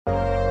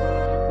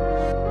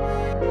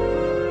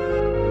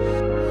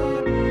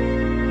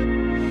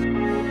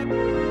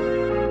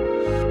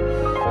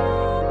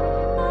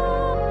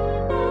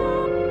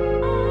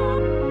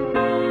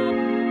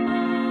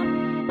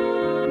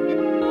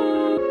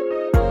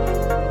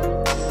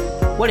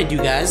What it do,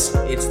 guys?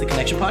 It's the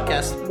Connection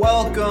Podcast.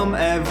 Welcome,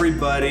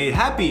 everybody.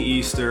 Happy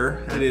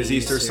Easter. It is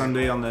Easter Easter.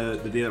 Sunday on the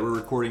day that we're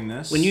recording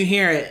this. When you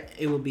hear it,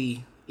 it will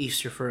be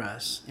Easter for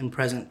us in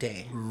present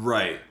day.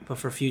 Right. But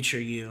for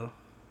future you,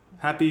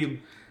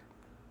 Happy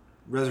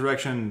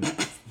resurrection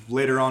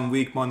later on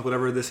week, month,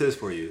 whatever this is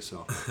for you.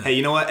 So, hey,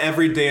 you know what?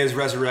 Every day is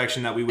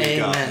resurrection that we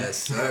wake up. Amen. Yes,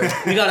 sir.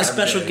 We got a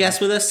special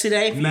guest with us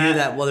today. If you Matt- hear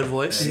that other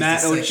voice.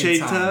 Matt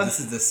Ocheta. This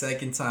is the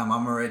second time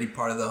I'm already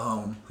part of the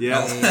home.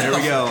 Yeah, there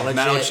we go. Legit,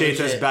 Matt Ocheta is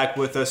legit. back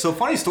with us. So,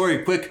 funny story,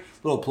 quick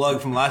little plug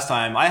from last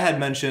time. I had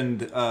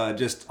mentioned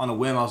just on a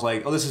whim, I was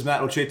like, oh, this is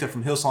Matt Ocheta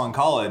from Hillsong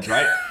College,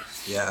 right?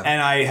 Yeah.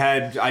 And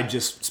I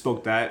just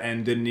spoke that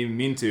and didn't even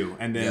mean to.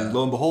 And then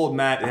lo and behold,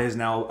 Matt has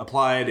now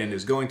applied and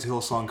is going to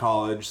Hillsong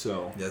College.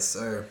 So Yes,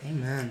 sir.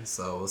 Amen.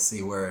 So we'll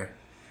see where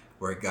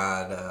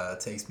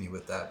God takes me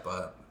with that.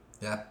 But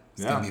yeah,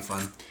 it's gonna be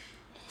fun.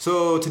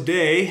 So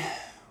today,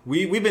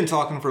 we've been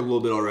talking for a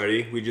little bit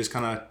already. We just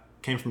kind of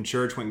came from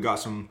church, went and got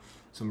some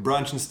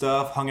brunch and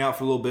stuff, hung out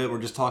for a little bit. We're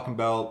just talking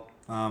about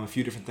a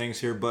few different things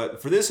here. But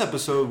for this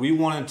episode, we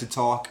wanted to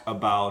talk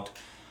about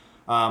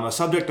a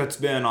subject that's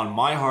been on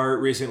my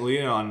heart recently,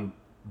 and on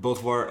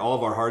all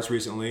of our hearts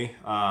recently.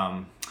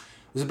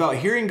 Is about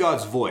hearing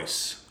God's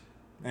voice,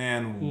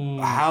 and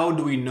how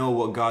do we know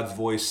what God's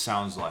voice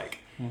sounds like?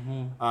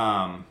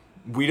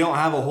 We don't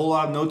have a whole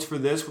lot of notes for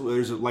this.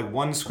 There's like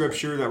one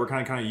scripture that we're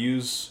kind of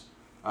use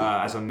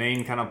as a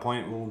main kind of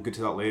point. We'll get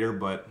to that later,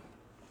 but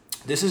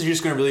this is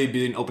just going to really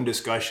be an open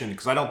discussion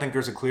because I don't think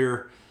there's a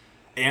clear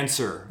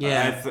answer.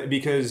 Yeah.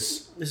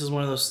 Because This is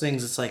one of those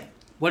things. It's like,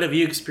 what have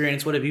you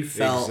experienced? What have you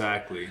felt?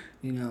 exactly.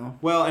 You know.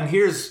 Well, and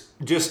here's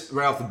just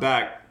right off the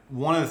bat,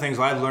 one of the things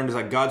I've learned is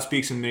that God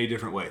speaks in many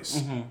different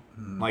ways.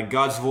 Like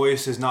God's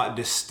voice is not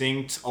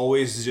distinct,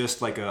 always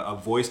just like a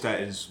voice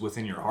that is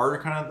within your heart,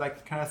 or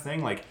kind of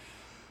thing. Like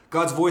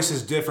God's voice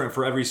is different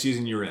for every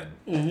season you're in,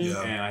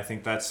 Yeah. and I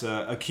think that's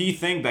a key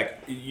thing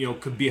that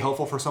could be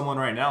helpful for someone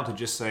right now to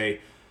just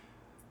say,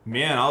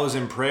 "Man, I was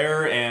in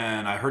prayer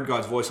and I heard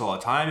God's voice all the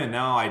time, and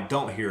now I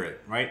don't hear it."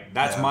 Right?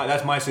 That's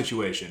my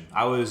situation.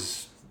 I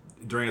was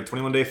during a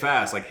 21-day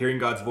fast, like hearing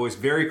God's voice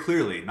very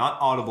clearly, not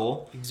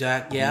audible.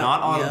 Exactly. Yeah. Not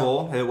yeah.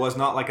 audible. It was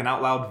not like an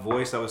out loud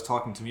voice that was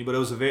talking to me, but it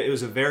was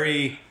a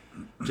very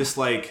just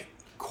like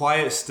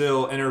quiet,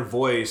 still inner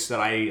voice that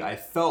I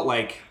felt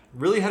like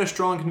really had a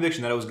strong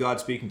conviction that it was God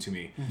speaking to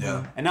me.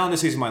 Yeah. And now in this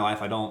season of my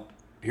life, I don't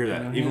hear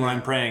that. Even when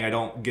I'm praying, I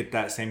don't get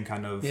that same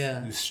kind of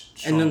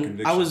strong And then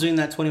conviction. I was doing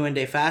that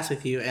 21-day fast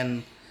with you,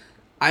 and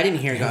I didn't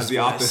hear God's the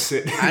voice.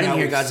 opposite. I didn't That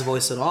hear was- God's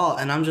voice at all,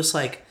 and I'm just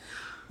like,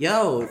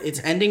 yo,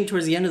 it's ending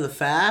towards the end of the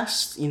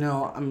fast.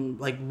 I'm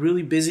like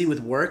really busy with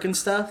work and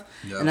stuff.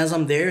 Yeah. And as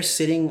I'm there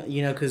sitting,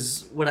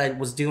 because what I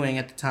was doing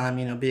at the time,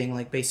 being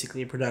like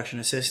basically a production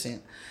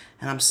assistant,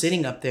 and I'm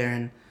sitting up there,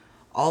 and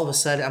all of a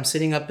sudden I'm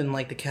sitting up in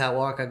like the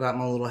catwalk. I got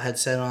my little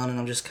headset on, and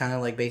I'm just kind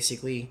of like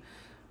basically,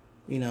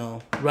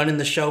 running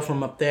the show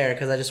from up there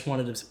because I just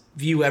wanted to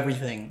view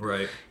everything.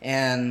 right.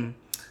 And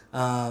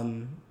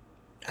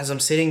as I'm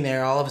sitting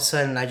there, all of a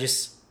sudden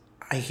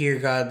I hear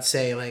God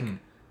say like,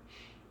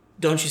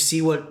 "Don't you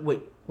see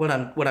what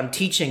I'm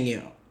teaching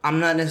you? I'm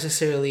not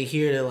necessarily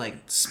here to like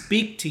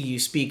speak to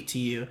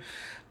you,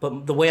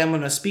 but the way I'm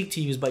going to speak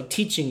to you is by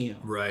teaching you."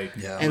 Right.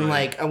 Yeah. And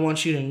right. like I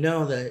want you to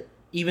know that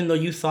even though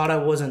you thought I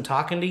wasn't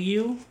talking to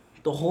you,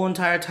 the whole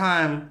entire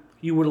time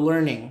you were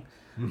learning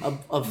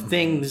of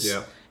things.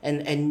 Yeah.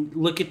 And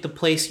look at the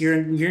place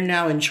you're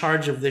now in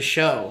charge of the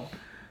show.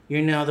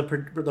 You're now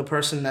the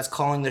person that's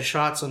calling the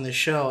shots on the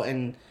show,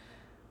 and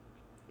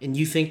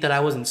you think that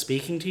I wasn't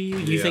speaking to you?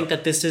 You Yeah. think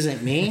that this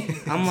isn't me?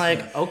 I'm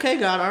like, okay,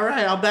 God, all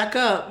right, I'll back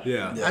up.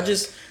 Yeah.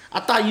 I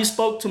thought you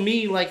spoke to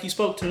me like you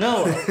spoke to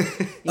Noah.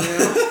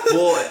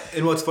 Well,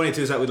 and what's funny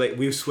too is that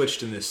we've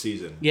switched in this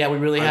season. Yeah, we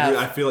really have.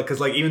 I feel like because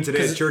like even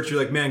today at church, you're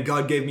like, man,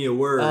 God gave me a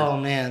word. Oh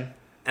man.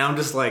 And I'm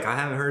just like, I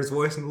haven't heard his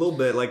voice in a little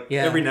bit. Like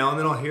Yeah. every now and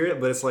then I'll hear it,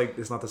 but it's like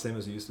it's not the same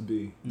as it used to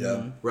be.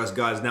 Yeah. Whereas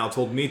God's now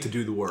told me to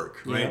do the work,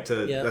 right?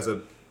 Yeah. As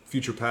a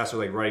future pastor,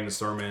 like writing the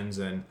sermons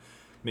and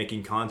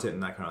making content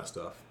and that kind of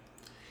stuff.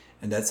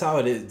 And that's how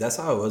it is. That's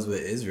how it was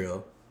with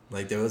Israel.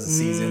 Like there was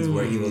seasons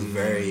where he was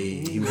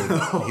he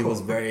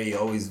was very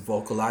always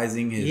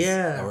vocalizing his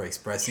or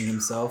expressing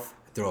himself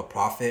through a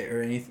prophet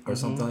or anything or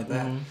something like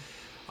that.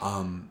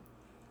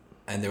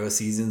 And there were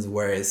seasons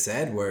where it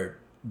said where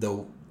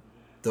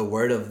the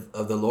word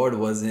of the Lord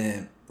was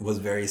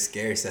very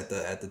scarce at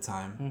the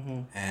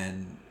time,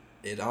 and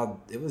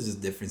it was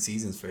just different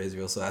seasons for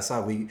Israel. So that's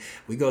how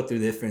we go through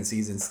different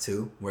seasons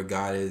too, where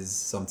God is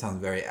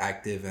sometimes very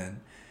active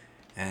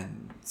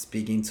and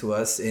speaking to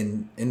us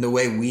in the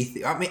way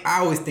we I mean, I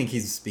always think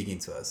he's speaking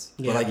to us.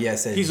 Yeah. But like I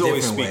said, He's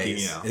different always speaking,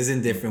 ways. yeah. It's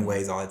in different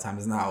ways all the time.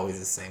 It's not always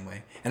the same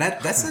way. And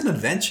that's an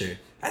adventure.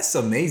 That's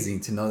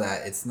amazing to know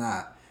that it's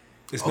not.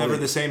 It's never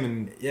the same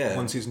in Yeah.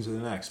 one season to the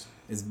next.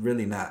 It's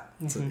really not.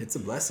 It's a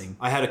blessing.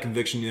 I had a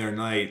conviction the other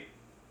night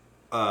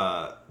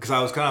because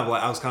I was kind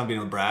of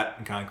being a brat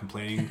and kind of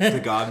complaining to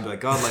God and be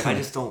like, God, like I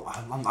just don't,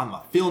 I'm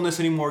not feeling this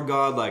anymore,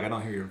 God. Like I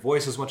don't hear your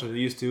voice as much as I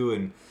used to,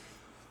 and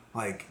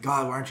like,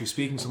 God, why aren't you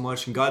speaking so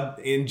much? And God,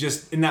 in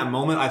that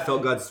moment, I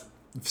felt God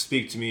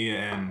speak to me,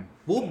 and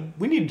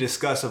we need to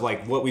discuss of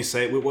like what we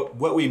say,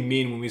 what we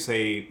mean when we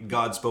say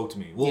God spoke to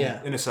me.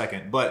 In a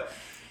second, but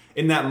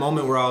in that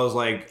moment where I was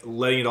like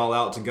letting it all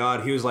out to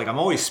God, He was like, I'm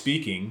always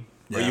speaking.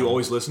 Yeah. Are you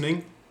always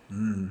listening?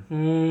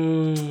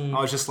 I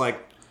was just like,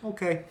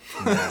 okay,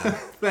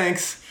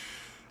 thanks.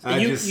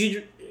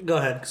 You go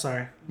ahead.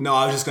 Sorry. No,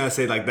 I was just gonna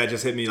say like that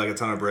just hit me like a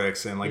ton of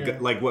bricks, and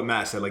like what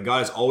Matt said, like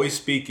God is always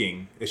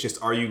speaking. It's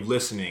just, are you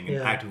listening and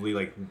actively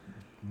like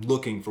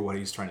looking for what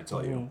He's trying to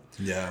tell you?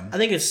 Yeah. I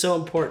think it's so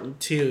important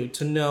too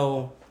to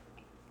know,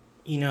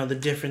 the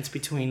difference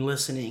between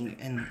listening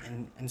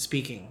and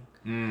speaking.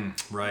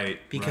 Right.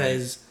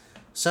 Because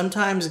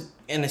sometimes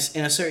in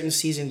a certain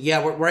season,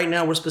 right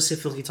now we're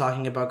specifically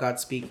talking about God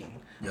speaking.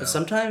 Yeah. But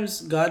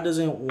sometimes God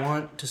doesn't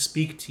want to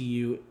speak to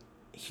you.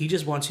 He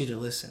just wants you to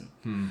listen.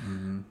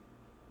 Mm-hmm.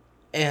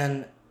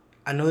 And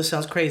I know this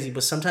sounds crazy,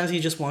 but sometimes He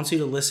just wants you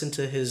to listen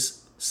to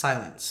His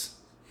silence.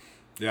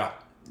 Yeah.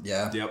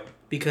 Yeah. Yep.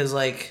 Because,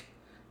 like,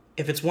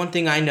 if it's one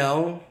thing I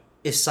know,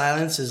 is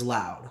silence is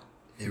loud.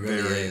 It really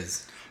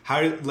is.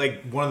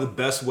 One of the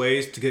best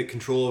ways to get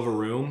control of a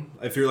room,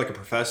 if you're like a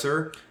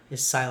professor,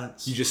 is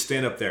silence. You just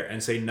stand up there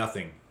and say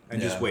nothing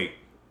and just wait.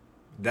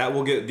 That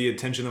will get the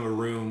attention of a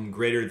room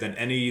greater than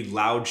any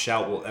loud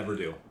shout will ever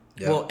do.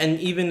 Yeah. Well, and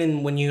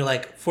even when you,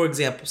 like, for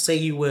example, say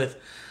you with,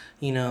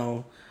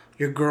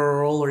 your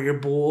girl or your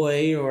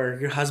boy or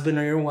your husband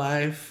or your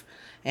wife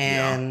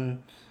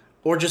and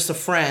or just a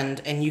friend,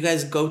 and you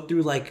guys go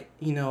through like,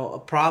 a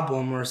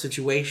problem or a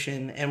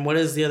situation, and what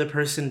does the other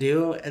person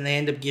do? And they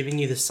end up giving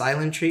you the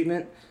silent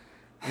treatment.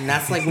 And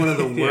that's like one of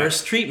the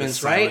worst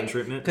treatments, right?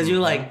 Because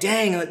you're like,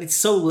 dang, it's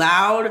so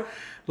loud.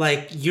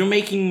 Like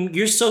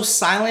you're so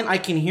silent, I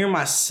can hear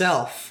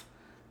myself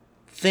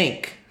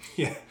think.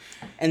 Yeah.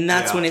 And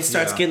that's when it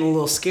starts getting a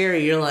little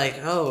scary. You're like,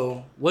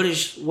 oh, what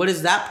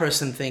is that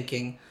person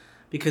thinking?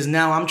 Because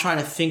now I'm trying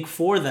to think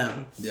for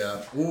them.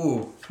 Yeah.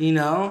 Ooh.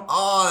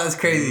 Oh, that's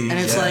crazy. And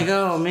it's like,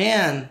 oh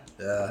man.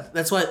 Yeah.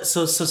 That's what.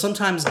 So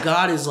sometimes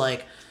God just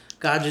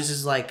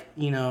is like,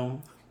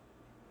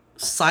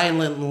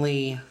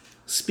 silently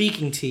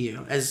speaking to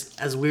you.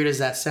 As weird as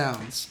that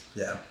sounds.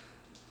 Yeah.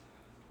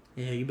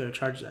 Yeah, you better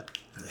charge that.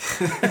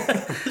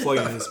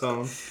 Plugging in his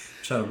phone.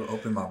 Trying to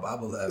open my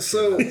Bible app.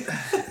 So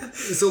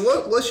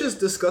let's just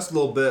discuss a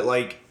little bit.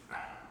 Like,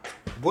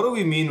 what do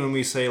we mean when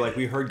we say like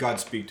we heard God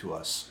speak to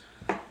us?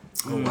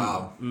 Oh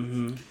wow.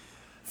 Mm-hmm.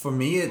 For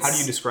me, it's... How do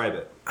you describe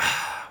it?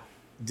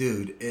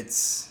 Dude,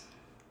 it's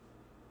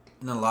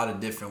in a lot of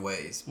different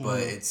ways, but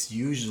it's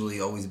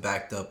usually always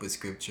backed up with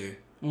scripture.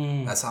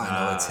 That's how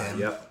I know it's Him.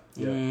 Yep.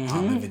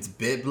 If it's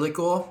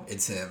biblical,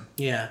 it's Him.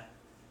 Yeah.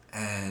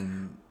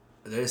 And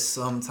there's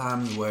some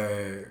times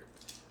where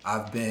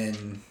I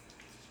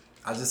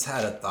just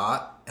had a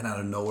thought, and out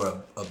of nowhere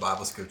a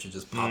Bible scripture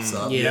just pops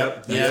up.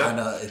 Yep.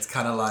 It's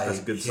kind of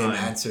like Him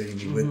answering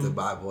me with the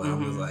Bible, and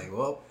I was like,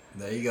 well,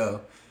 there you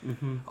go.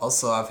 Mm-hmm.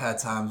 Also, I've had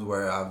times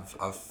where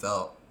I've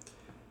felt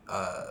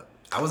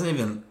I wasn't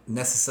even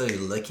necessarily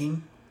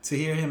looking to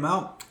hear Him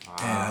out,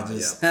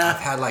 and I've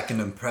had like an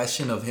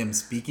impression of Him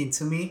speaking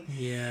to me.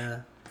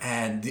 Yeah.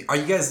 And are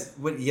you guys?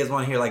 What you guys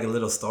want to hear? Like a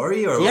little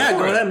story, or go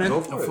ahead, man.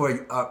 Go for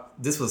it.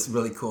 This was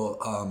really cool.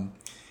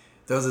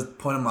 There was a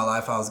point in my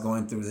life I was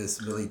going through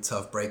this really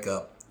tough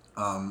breakup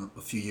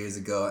a few years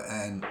ago,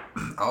 and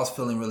I was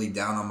feeling really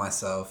down on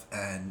myself,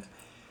 and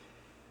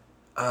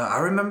I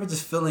remember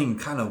just feeling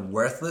kind of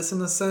worthless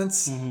in a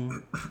sense,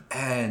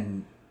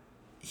 and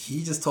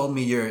He just told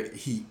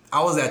me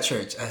I was at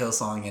church at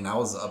Hillsong, and I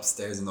was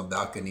upstairs in the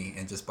balcony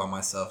and just by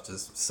myself,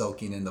 just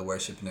soaking in the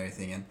worship and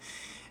everything,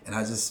 and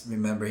I just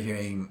remember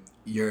hearing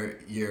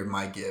you're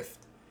my gift.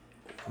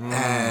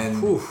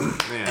 And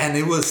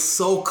it was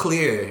so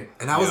clear,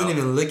 and I wasn't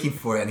even looking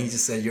for it, and He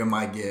just said, you're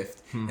my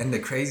gift. And the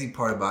crazy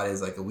part about it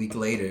is like a week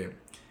later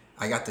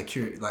I got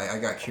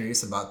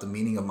curious about the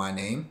meaning of my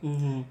name,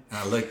 and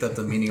I looked up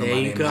the meaning of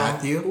my name,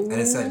 Matthew, and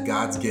it said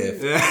God's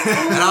gift. And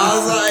I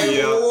was like,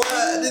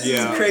 what? This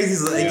is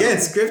crazy. Again,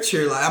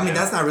 scripture. Like, I mean,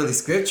 that's not really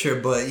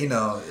scripture, but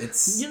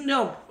it's...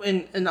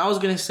 and I was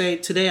going to say,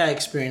 today I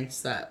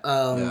experienced that.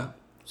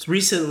 So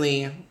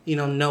recently,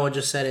 Noah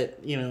just said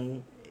it,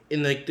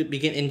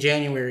 in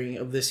January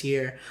of this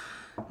year,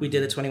 we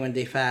did a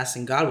 21-day fast,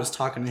 and God was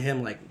talking to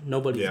him like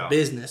nobody's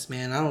business,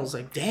 man. I was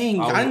like,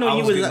 dang, I didn't know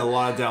you was getting a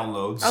lot of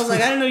downloads. I was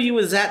like, I didn't know you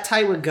was that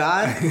tight with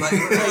God. Like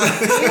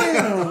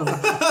damn.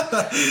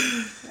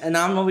 And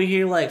I'm over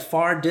here like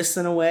far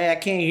distant away. I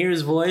can't hear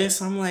His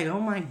voice. I'm like, oh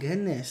my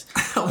goodness.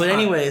 But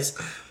anyways,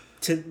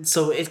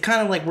 so it's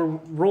kind of like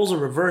roles are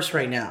reversed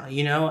right now,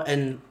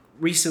 And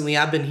recently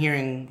I've been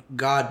hearing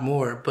God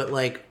more, but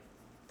like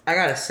I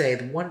gotta say,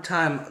 the one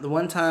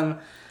time.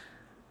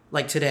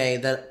 Like today,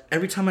 that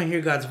every time I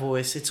hear God's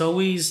voice, it's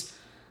always,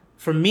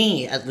 for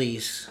me at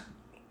least,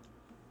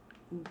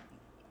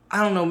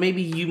 I don't know,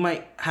 maybe you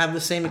might have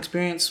the same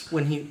experience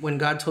when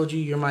God told you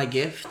you're my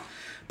gift,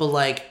 but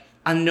like,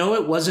 I know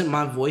it wasn't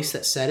my voice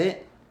that said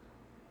it.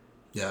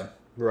 Yeah.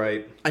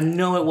 Right. I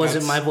know it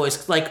wasn't That's- my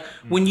voice. Like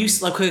when you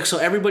like, okay, so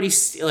everybody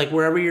like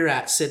wherever you're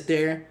at, sit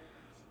there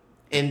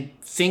and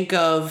think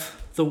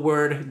of the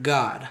word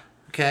God.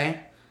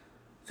 Okay,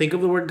 think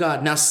of the word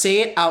God. Now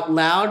say it out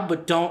loud,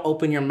 but don't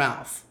open your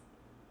mouth.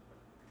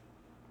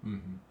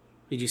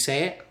 Did you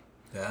say it?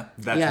 Yeah.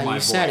 That's yeah, my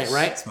you said it voice.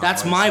 right. It's my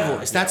That's voice, my yeah.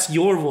 voice. That's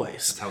your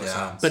voice. That's how it Yeah.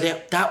 sounds.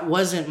 But that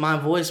wasn't my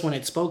voice when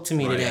it spoke to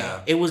me Right, today. yeah.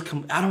 It was.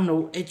 I don't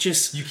know. It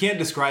just. You can't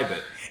describe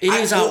it. It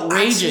is Well,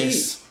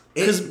 outrageous.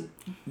 actually,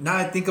 now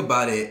I think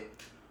about it,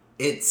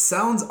 it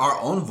sounds, our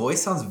own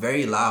voice sounds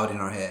very loud in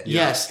our head.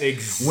 Yes.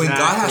 Exactly. When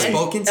God has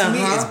spoken to me,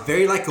 Uh-huh. it's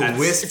very like a That's-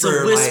 whisper. It's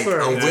a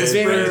whisper. Like, a It's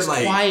whisper. very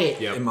like,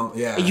 quiet. Yep.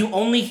 Yeah. You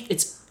only.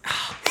 It's.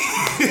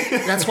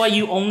 That's why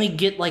you only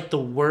get like the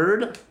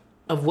word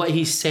of what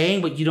he's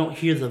saying, but you don't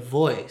hear the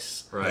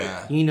voice. Right.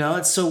 Yeah. You know,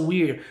 it's so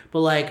weird. But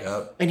like,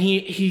 Yep. and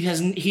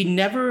he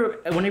never.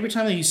 When every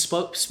time that he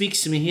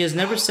speaks to me, he has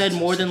never said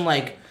more than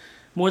like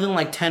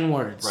 10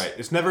 words. Right.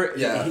 It's never.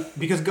 Yeah.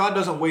 Because God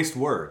doesn't waste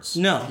words.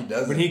 No. He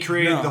doesn't. When he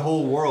created No. the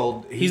whole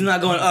world, He's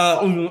not going.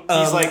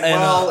 He's like,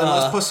 and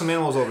let's put some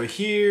animals over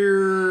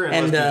here,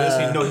 and let's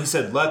and, do this. No, he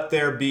said, "Let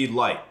there be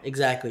light."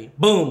 Exactly.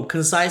 Boom.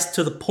 Concise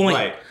to the point.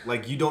 Right.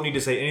 Like you don't need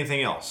to say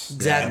anything else.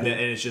 Exactly. And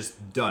it's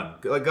just done.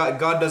 Like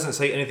God doesn't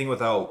say anything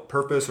without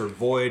purpose or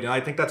void, and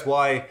I think that's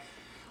why.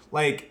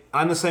 Like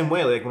I'm the same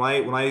way. Like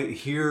when I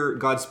hear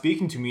God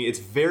speaking to me, it's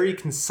very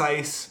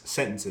concise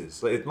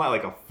sentences. Like, it's not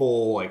like a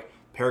full like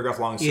paragraph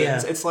long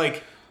sentence. Yeah. It's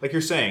like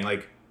you're saying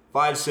like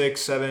 5, 6,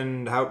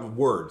 7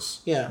 words.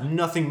 Yeah.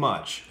 Nothing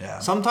much. Yeah.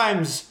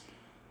 Sometimes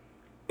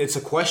it's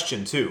a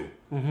question too.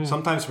 Mm-hmm.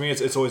 Sometimes for me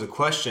it's always a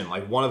question.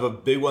 Like one of the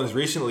big ones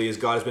recently is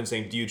God has been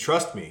saying, "Do you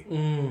trust me?"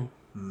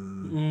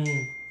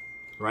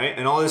 Right?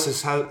 And all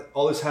this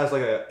has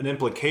like an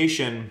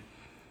implication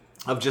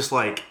of just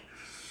like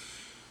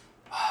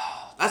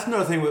that's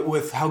another thing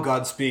with how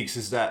God speaks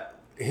is that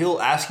he'll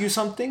ask you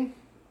something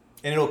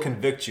and it'll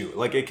convict you.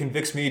 Like it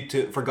convicts me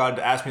for God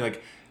to ask me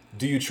like,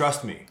 "Do you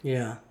trust me?"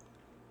 Yeah.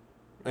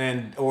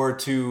 And or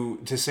to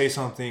say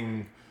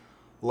something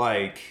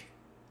like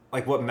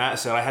what Matt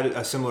said. I had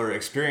a similar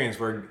experience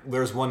where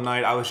there was one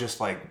night I was just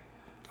like,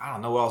 I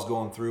don't know what I was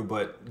going through,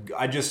 but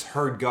I just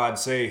heard God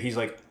say, he's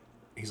like,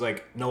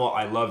 "Noah,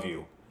 I love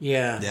you."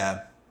 Yeah. Yeah.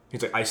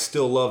 He's like, "I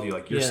still love you.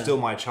 Like you're Yeah. still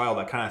my child,"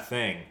 that kind of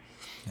thing.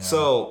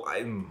 So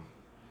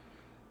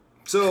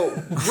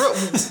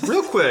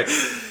real quick,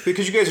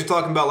 because you guys are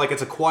talking about like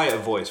it's a quiet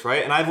voice,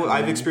 right? And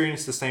I've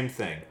experienced the same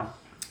thing.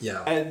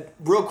 Yeah. And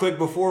real quick,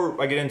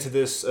 before I get into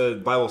this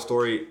Bible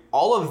story,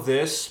 all of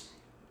this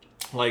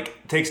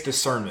like takes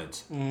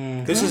discernment.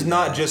 This is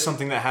not just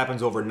something that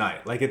happens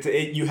overnight. Like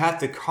you have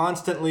to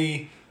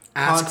constantly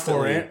Ask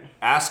for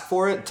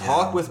it.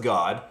 talk with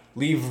God,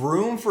 leave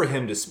room for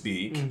him to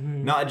speak,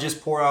 not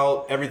just pour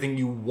out everything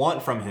you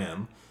want from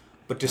him,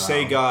 but to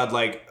say, "God,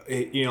 like,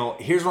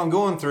 here's what I'm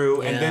going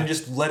through," and then Yeah.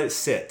 just let it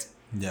sit.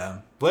 Yeah.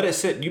 Let it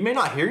sit. You may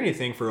not hear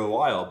anything for a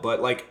while, but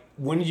like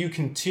when you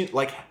continue,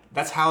 like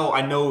that's how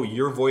I know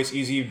your voice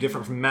is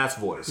different from Matt's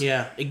voice.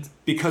 Yeah.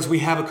 Because we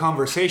have a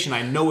conversation,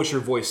 I know what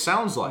your voice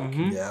sounds like.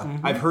 Yeah.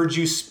 I've heard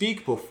you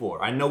speak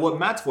before. I know what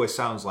Matt's voice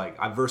sounds like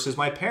versus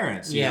my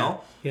parents. You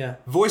know, Yeah.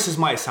 voices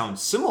might sound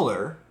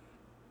similar,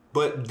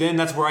 but then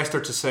that's where I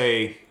start to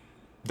say,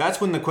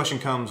 that's when the question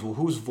comes: well,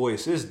 whose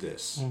voice is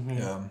this?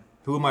 Yeah.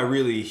 Who am I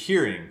really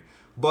hearing?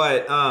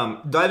 But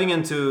diving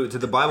into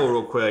the Bible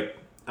real quick,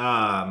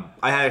 I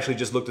had actually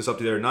just looked this up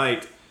the other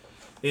night.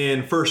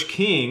 In 1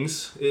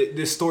 Kings,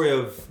 this story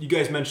of, you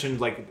guys mentioned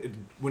like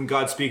when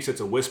God speaks, it's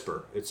a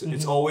whisper.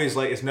 It's always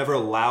like, it's never a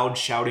loud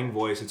shouting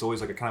voice. It's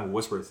always like a kind of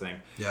whisper thing.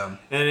 Yeah.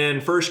 And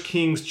in 1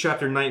 Kings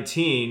chapter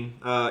 19,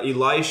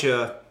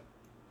 Elisha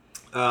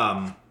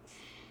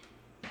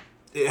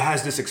it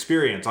has this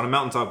experience on a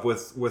mountaintop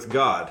with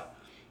God.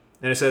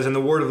 And it says, "And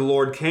the word of the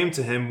Lord came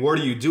to him, 'What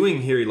are you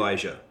doing here,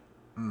 Elijah?'"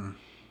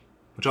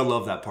 Which I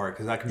love that part,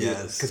 because that can be,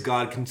 Yes. because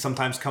God can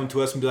sometimes come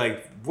to us and be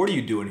like, "What are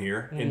you doing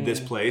here in this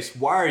place?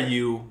 Why are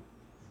you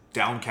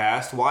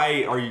downcast?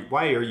 Why are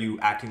you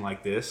acting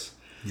like this?"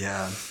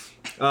 Yeah.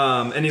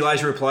 And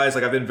Elijah replies,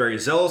 like, "I've been very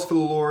zealous for the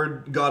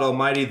Lord God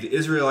Almighty. The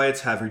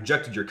Israelites have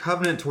rejected your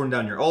covenant, torn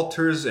down your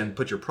altars, and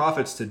put your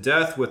prophets to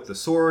death with the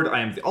sword.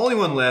 I am the only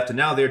one left, and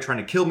now they're trying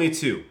to kill me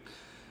too."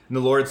 And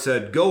the Lord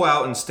said, "Go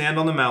out and stand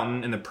on the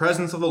mountain in the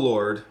presence of the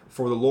Lord,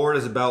 for the Lord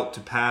is about to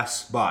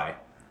pass by."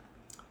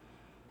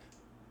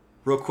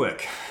 Real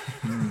quick,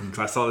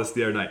 I saw this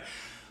the other night.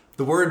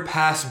 The word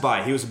 "pass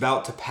by," he was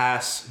about to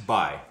pass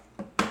by.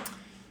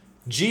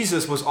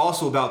 Jesus was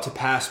also about to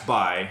pass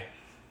by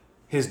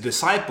his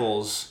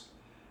disciples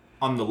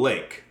on the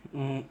lake.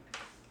 Bro.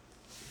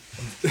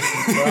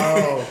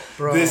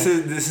 This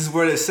is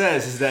what it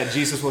says, is that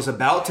Jesus was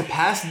about to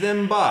pass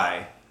them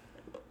by,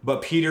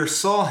 but Peter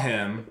saw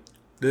him,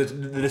 the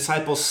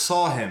disciples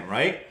saw him,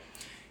 right?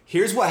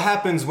 Here's what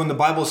happens when the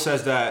Bible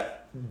says that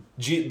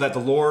the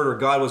Lord or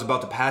God was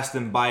about to pass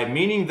them by,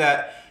 meaning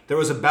that there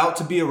was about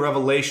to be a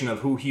revelation of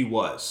who he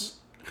was.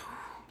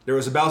 There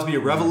was about to be a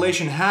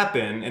revelation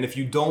happen, and if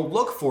you don't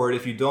look for it,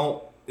 if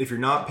if you're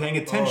not paying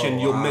attention,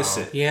 Oh, you'll wow. miss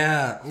it.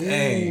 Yeah.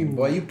 Dang,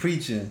 boy, you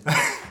preaching.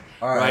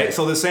 All Right?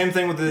 So the same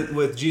thing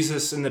with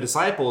Jesus and the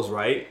disciples,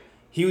 right?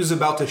 He was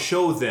about to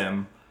show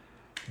them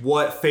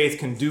what faith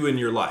can do in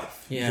your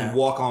life. You Yeah. can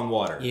walk on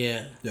water.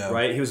 Yeah. Yeah.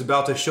 Right? He was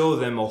about to show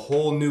them a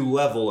whole new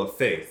level of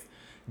faith.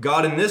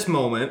 God in this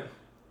moment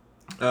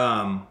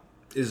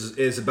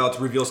is about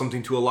to reveal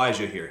something to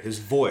Elijah here. His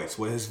voice,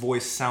 what his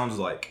voice sounds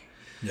like.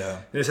 Yeah.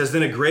 And it says,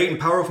 then a great and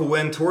powerful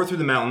wind tore through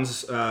the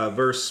mountains,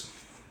 verse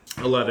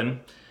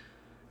 11.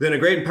 Then a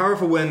great and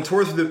powerful wind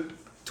tore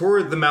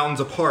the mountains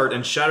apart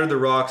and shattered the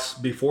rocks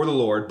before the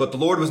Lord, but the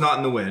Lord was not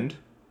in the wind.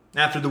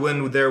 After the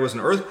wind there was an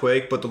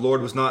earthquake, but the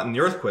Lord was not in the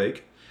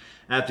earthquake.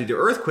 After the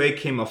earthquake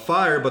came a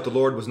fire, but the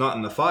Lord was not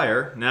in the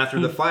fire. And after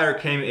the fire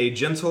came a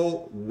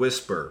gentle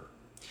whisper.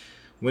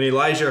 When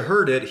Elijah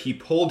heard it, he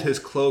pulled his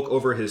cloak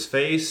over his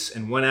face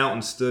and went out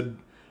and stood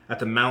at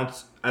the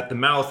mouth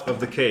of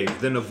the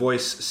cave. Then a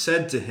voice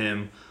said to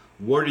him,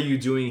 "What are you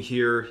doing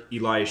here,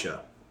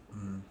 Elijah?"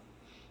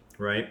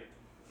 Right?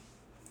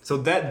 So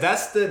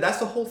that's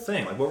the whole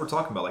thing, like what we're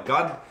talking about. Like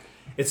God,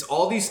 it's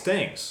all these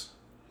things.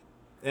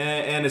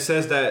 And it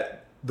says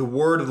that the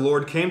word of the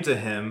Lord came to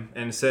him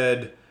and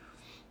said,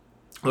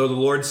 or the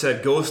Lord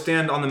said, "Go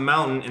stand on the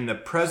mountain in the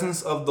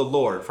presence of the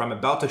Lord, for I'm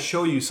about to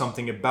show you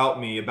something about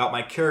me, about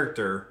my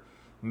character.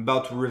 I'm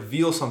about to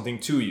reveal something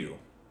to you,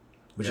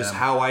 which is Yeah.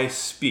 how I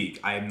speak.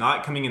 I am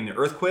not coming in the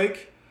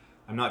earthquake.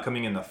 I'm not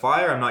coming in the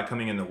fire. I'm not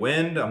coming in the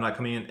wind. I'm not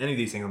coming in any of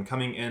these things. I'm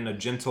coming in a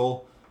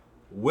gentle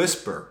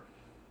whisper."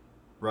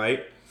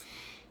 Right?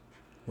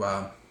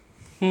 Wow.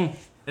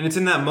 And it's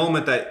in that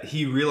moment that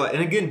he realized,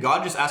 and again,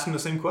 God just asked him the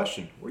same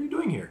question. What are you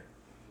doing here?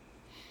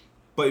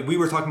 But we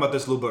were talking about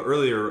this a little bit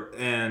earlier,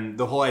 and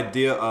the whole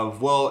idea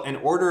of, well, in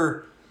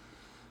order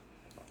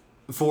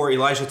for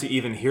Elijah to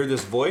even hear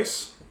this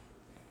voice,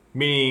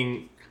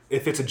 meaning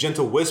if it's a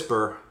gentle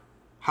whisper,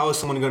 how is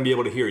someone going to be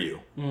able to hear you?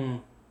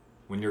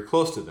 When you're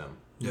close to them.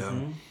 Yeah.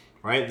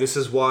 Right? This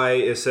is why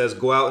it says,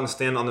 "Go out and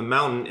stand on the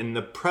mountain in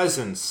the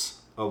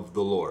presence of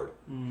the Lord."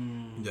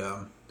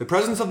 Yeah. The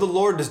presence of the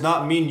Lord does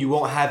not mean you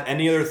won't have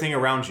any other thing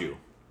around you.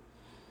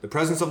 The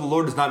presence of the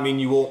Lord does not mean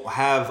you won't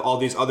have all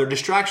these other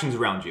distractions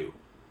around you.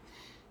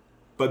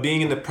 But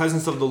being in the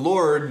presence of the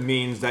Lord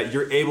means that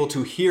you're able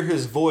to hear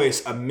his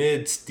voice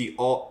amidst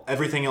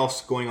everything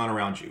else going on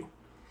around you.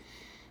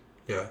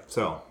 Yeah.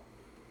 So,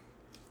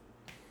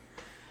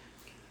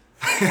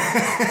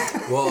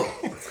 Well,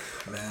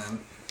 man,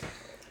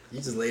 you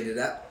just laid it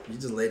out. You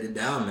just laid it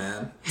down,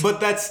 man. but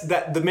that's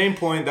the main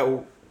point that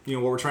what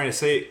we're trying to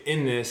say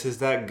in this is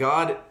that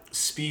God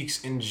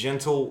speaks in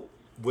gentle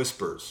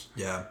whispers.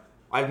 Yeah.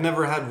 I've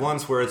never had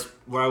once where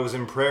I was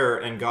in prayer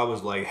and God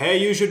was like, "Hey,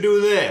 you should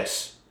do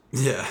this."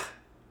 Yeah.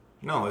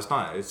 No, it's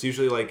not. It's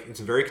usually like, it's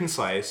very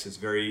concise. It's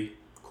very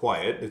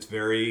quiet. It's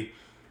very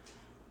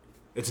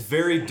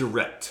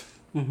direct.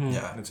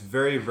 Yeah. It's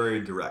very,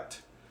 very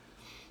direct.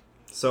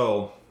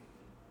 So,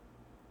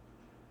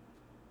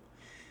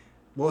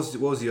 what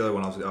was the other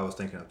one I was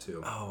thinking of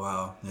too? Oh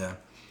wow. Yeah.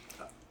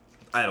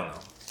 I don't know.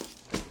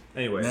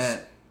 Anyways,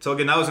 Man. so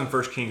again, that was in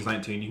 1 Kings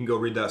 19. You can go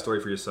read that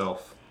story for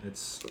yourself.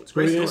 It's a What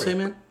great were you story.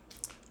 gonna say,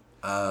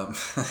 man?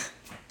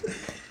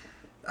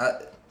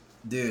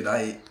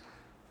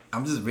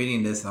 I'm just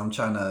reading this and I'm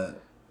trying to,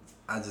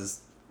 I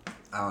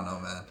don't know,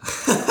 man.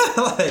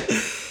 Like,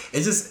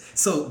 it's just,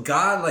 so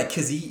God, like,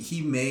 cause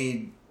he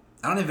made,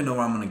 I don't even know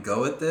where I'm gonna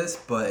go with this,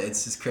 but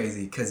it's just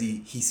crazy because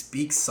he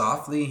speaks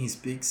softly, he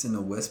speaks in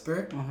a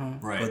whisper,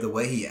 Right. but the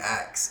way he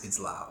acts, it's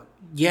loud.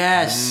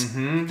 Yes,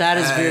 that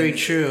is very And-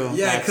 true.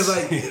 Yeah, because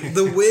like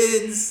the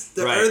winds,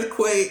 the Right.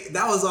 earthquake,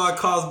 that was all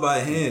caused by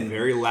him.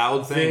 Very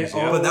loud things.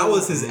 Very- Yeah. But that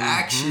was his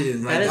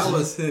action. Like That that, is-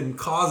 was him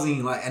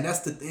causing, like, and that's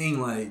the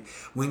thing, like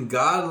when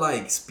God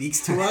like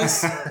speaks to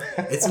us,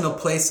 it's in a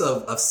place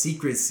of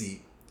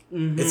secrecy.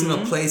 It's in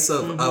a place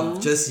of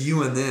just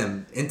you and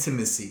them,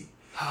 intimacy.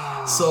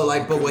 So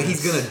like, but what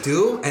he's gonna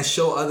do and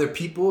show other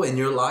people in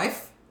your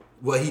life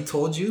what he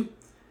told you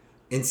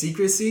in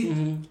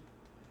secrecy,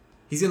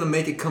 he's gonna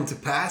make it come to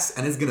pass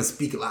and it's gonna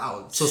speak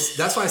loud. So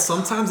that's why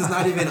sometimes it's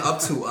not even up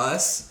to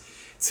us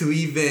to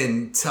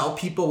even tell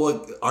people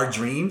what our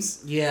dreams.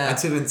 Yeah. And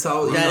to even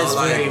tell That is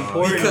very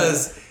important.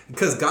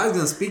 because God's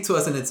gonna speak to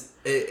us and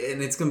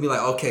it's gonna be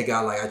like, okay,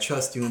 God, like I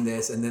trust you in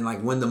this, and then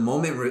like when the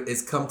moment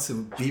is come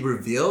to be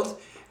revealed,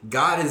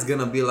 God is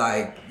gonna be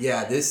like,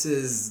 yeah, this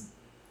is.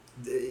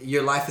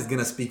 Your life is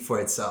gonna speak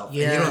for itself.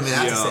 Yes. And you don't even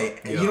have to Yeah. say.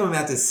 Yeah. You don't even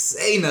have to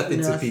say nothing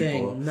to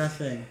people.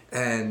 Nothing.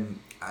 And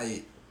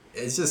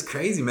it's just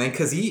crazy, man.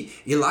 Because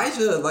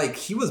Elijah, like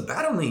he was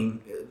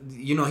battling,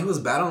 he was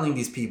battling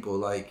these people,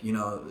 like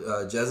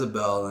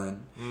Jezebel,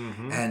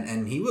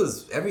 and he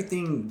was,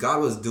 everything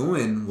God was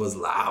doing was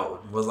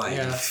loud, was like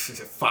Yeah.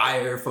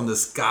 fire from the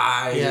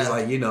sky. Yeah. It was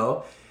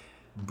like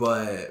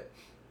but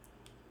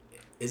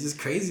it's just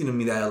crazy to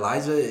me that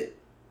Elijah,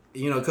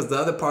 because the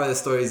other part of the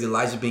story is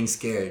Elijah being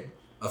scared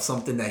of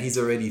something that he's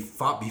already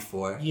fought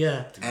before.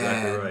 Yeah.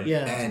 Exactly right.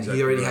 Yeah. And Exactly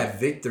he already right. had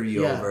victory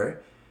Yeah. over.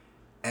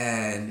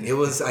 And it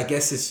was, I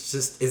guess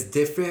it's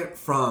different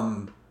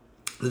from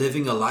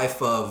living a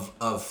life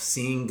of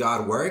seeing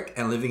God work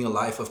and living a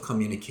life of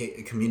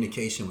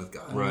communication with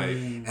God. Right.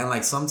 And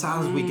like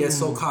sometimes we get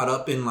so caught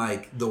up in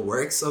like the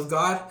works of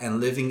God and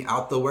living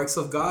out the works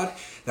of God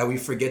that we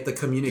forget the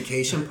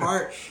communication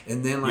part.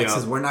 And then like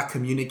since we're not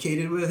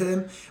communicated with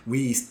him,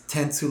 we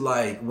tend to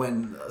like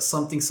when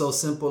something so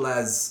simple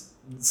as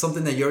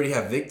something that you already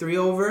have victory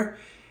over,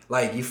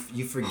 like you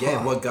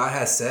forget what God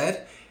has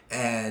said.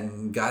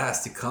 And God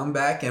has to come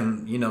back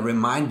and, you know,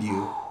 remind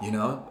you, you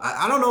know.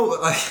 I don't know.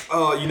 Like,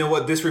 oh, you know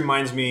what? This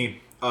reminds me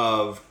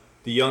of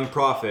the young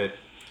prophet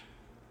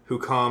who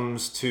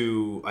comes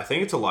to, I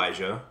think it's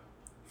Elijah.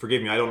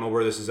 Forgive me, I don't know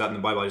where this is at in the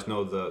Bible. I just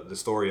know the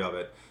story of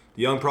it.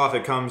 The young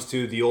prophet comes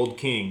to the old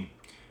king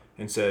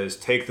and says,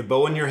 take the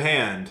bow in your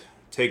hand,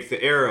 take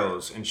the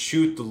arrows, and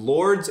shoot the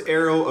Lord's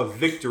arrow of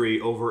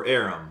victory over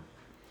Aram.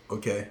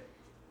 Okay.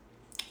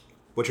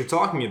 What you're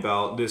talking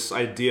about, this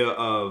idea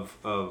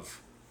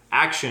of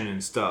action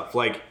and stuff,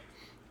 like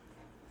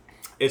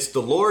it's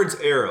the Lord's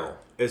arrow,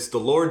 it's the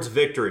Lord's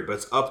victory, but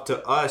it's up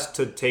to us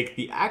to take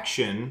the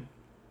action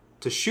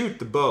to shoot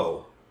the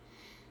bow,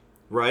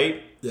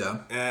 right? Yeah.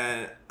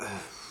 And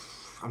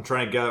I'm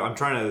trying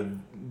to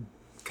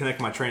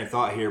connect my train of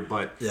thought here,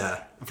 but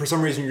yeah, for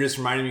some reason you're just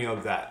reminding me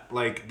of that,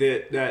 like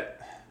that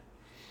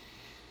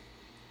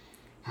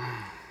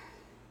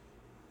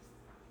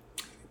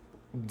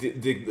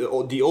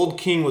the old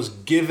king was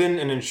given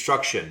an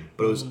instruction,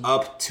 but it was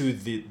up to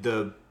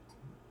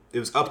it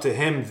was up to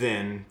him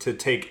then to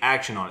take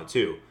action on it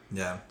too.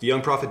 Yeah. The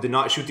young prophet did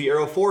not shoot the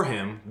arrow for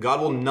him. God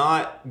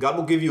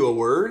will give you a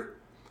word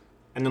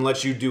and then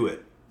let you do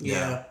it.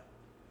 Yeah.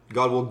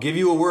 God will give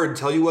you a word and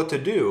tell you what to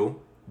do,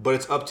 but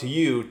it's up to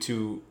you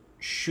to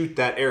shoot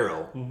that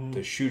arrow,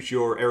 to shoot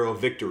your arrow of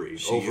victory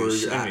over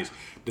your enemies.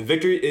 The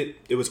victory,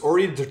 it was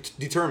already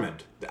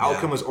determined. The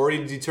outcome was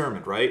already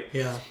determined, right?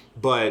 Yeah.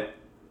 But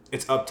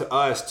it's up to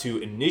us to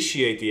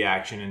initiate the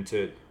action and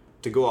to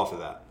go off of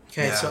that.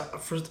 Okay, so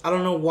I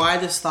don't know why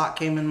this thought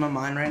came in my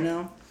mind right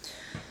now,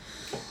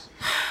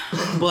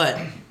 but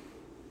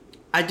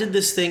I did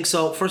this thing.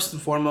 So first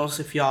and foremost,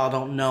 if y'all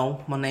don't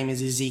know, my name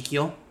is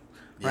Ezekiel,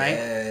 right?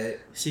 Yeah.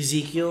 It's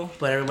Ezekiel,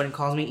 but everybody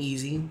calls me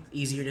Easy.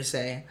 Easier to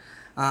say.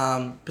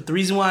 But the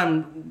reason why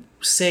I'm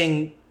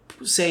saying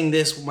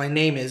this, what my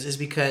name is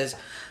because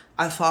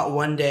I thought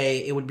one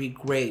day it would be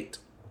great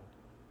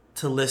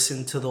to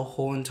listen to the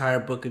whole entire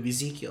book of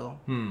Ezekiel.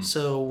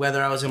 So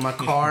whether I was in my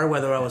car,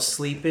 whether I was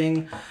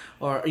sleeping,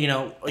 or you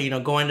know,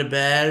 going to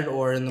bed,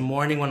 or in the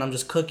morning when I'm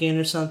just cooking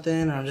or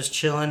something, or I'm just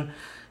chilling,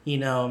 you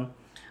know,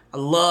 I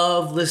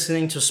love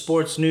listening to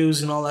sports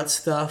news and all that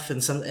stuff.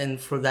 And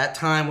for that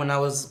time when I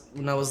was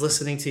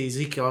listening to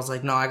Ezekiel, I was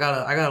like, no, I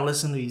gotta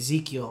listen to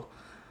Ezekiel,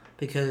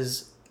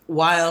 because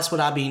why else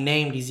would I be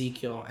named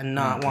Ezekiel and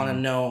not want to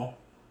know,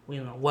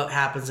 you know, what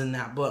happens in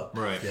that book?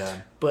 Right.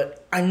 Yeah.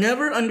 But I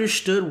never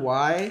understood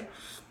why.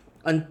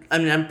 I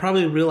mean, I'm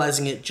probably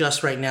realizing it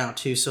just right now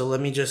too. So let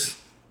me just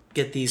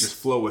get these. Just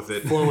flow with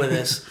it. Flow with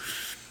this.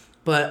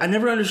 But I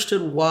never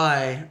understood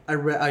why I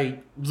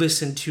read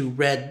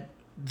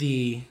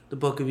the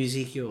book of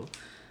Ezekiel.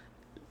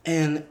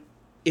 And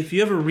if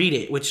you ever read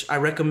it, which I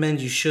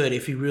recommend you should,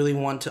 if you really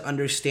want to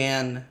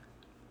understand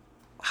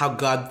how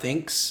God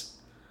thinks,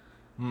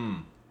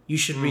 you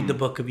should read the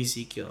book of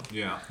Ezekiel.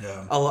 Yeah.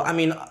 Yeah. I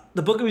mean,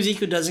 the book of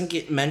Ezekiel doesn't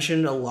get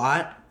mentioned a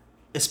lot,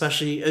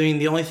 especially, I mean,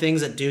 the only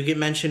things that do get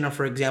mentioned are,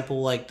 for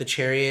example, like the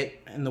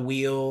chariot and the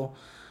wheel,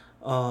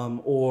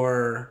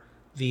 or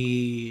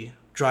the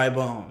dry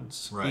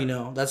bones. Right. You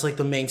know, that's like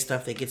the main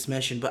stuff that gets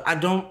mentioned. But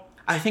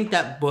I think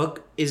that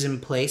book is in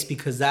place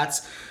because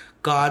that's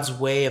God's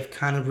way of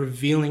kind of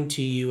revealing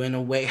to you in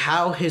a way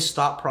how his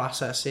thought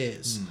process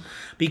is.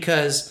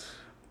 Because,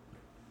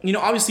 you know,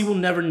 obviously we'll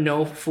never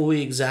know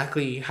fully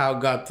exactly how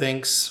God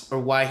thinks or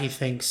why he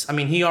thinks. I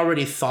mean, he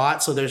already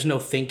thought, so there's no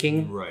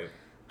thinking Right.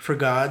 for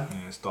God.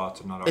 And his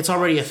thoughts are not our It's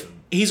already thoughts,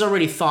 and- he's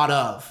already thought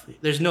of.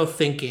 There's no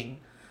thinking.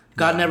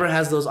 God never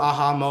has those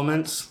aha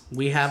moments.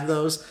 We have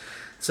those.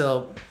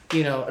 So,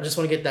 you know, I just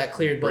want to get that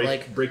cleared.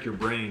 But break your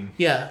brain.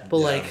 yeah, but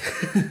like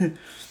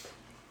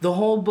the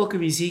whole book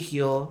of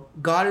Ezekiel,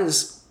 God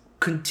is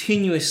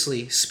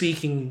continuously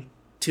speaking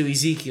to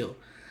Ezekiel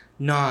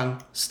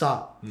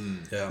non-stop.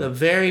 Yeah. The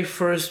very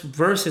first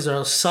verses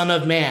are, "Son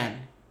of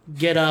man,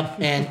 get up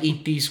and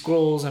eat these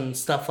scrolls," and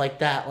stuff like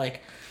that.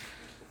 Like,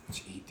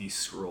 Let's eat these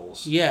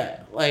scrolls.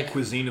 yeah, like,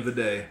 Cuisine of the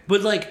day.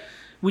 but like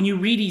when you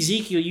read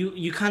Ezekiel,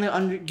 you kind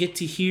of get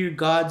to hear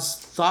God's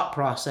thought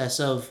process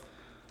of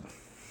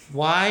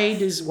why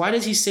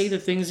does he say the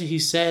things that he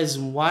says,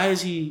 and why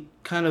is he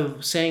kind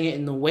of saying it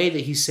in the way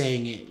that he's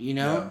saying it, you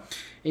know?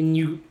 And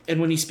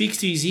when he speaks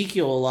to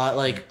Ezekiel a lot,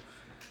 like,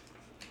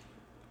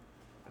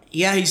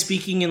 yeah, he's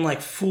speaking in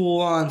like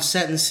full on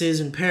sentences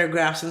and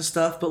paragraphs and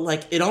stuff, but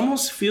like it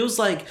almost feels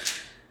like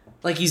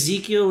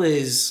Ezekiel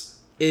is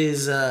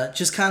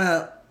just kind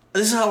of,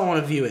 this is how I want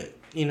to view it,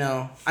 you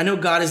know? I know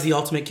God is the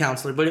ultimate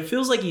counselor, but it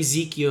feels like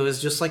Ezekiel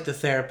is just like the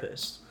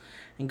therapist.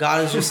 And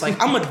God is just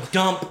like, I'm gonna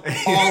dump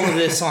all of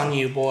this on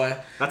you, boy.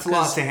 That's a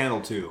lot to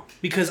handle too.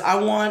 Because I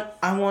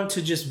want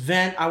to just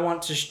vent. I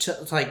want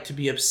to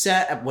be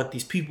upset at what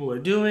these people are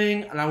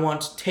doing, and I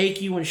want to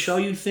take you and show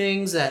you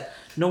things that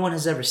no one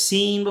has ever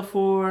seen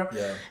before.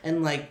 Yeah.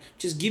 And like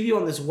just give you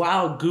on this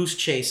wild goose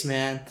chase,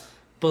 man.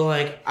 But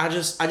like I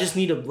just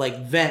need to like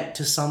vent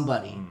to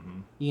somebody.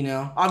 Mm-hmm. You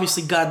know?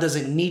 Obviously God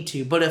doesn't need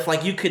to, but if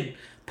like you could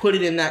put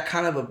it in that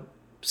kind of a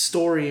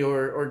story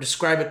or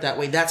describe it that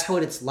way, that's how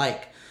it's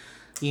like.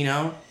 You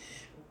know?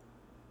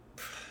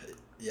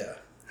 Yeah.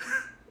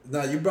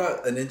 No, you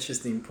brought an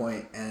interesting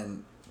point,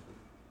 and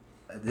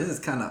this is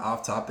kind of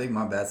off topic.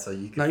 My bad. So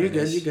you can. No, you're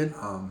good. finish. You're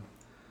good.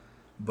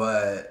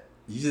 But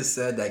you just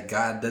said that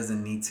God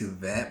doesn't need to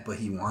vent, but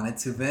He wanted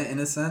to vent in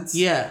a sense.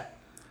 Yeah.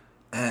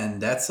 And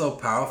that's so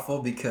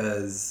powerful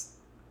because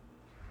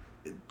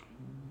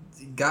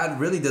God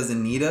really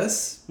doesn't need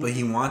us, but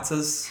He wants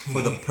us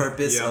for the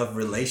purpose Yeah. of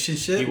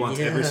relationship. He wants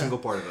every single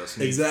part of us.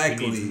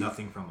 Exactly. He needs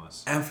nothing from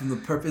us. And from the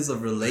purpose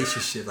of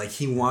relationship, like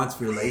He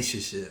wants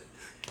relationship.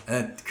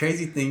 And the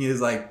crazy thing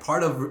is, like,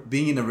 part of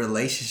being in a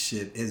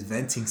relationship is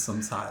venting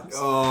sometimes.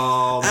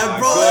 Oh And my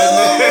bro,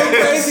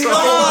 goodness! crazy.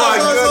 Oh my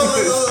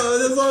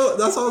goodness!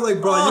 That's why I was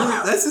like, bro,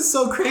 that's just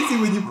so crazy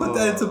when you put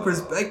that into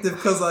perspective.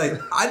 Because, like,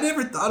 I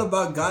never thought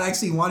about God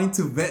actually wanting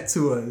to vent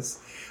to us.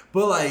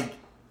 But, like,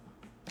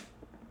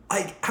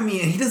 I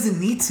mean, He doesn't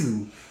need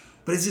to.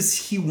 But it's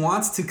just He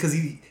wants to because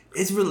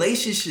it's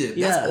relationship.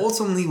 Yeah. That's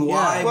ultimately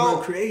why Yeah.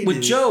 we're created.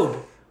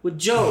 With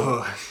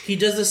Job, he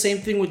does the same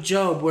thing with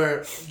Job,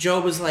 where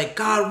Job is like,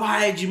 God,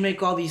 why did you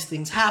make all these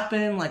things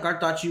happen? Like, I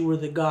thought you were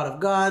the God of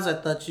gods. I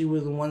thought you were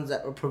the ones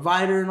that were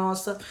provider and all that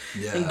stuff.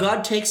 Yeah. And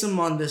God takes him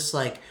on this,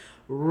 like,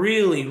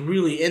 really,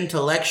 really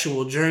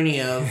intellectual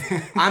journey of,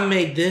 I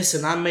made this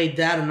and I made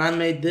that and I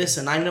made this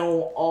and I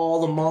know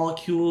all the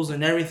molecules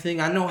and everything.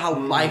 I know how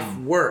life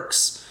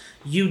works.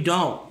 You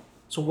don't.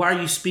 So why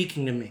are you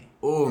speaking to me?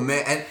 Oh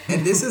man,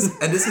 and this is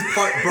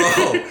part,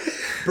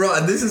 bro,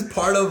 and this is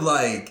part of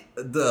like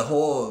the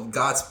whole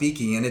God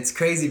speaking, and it's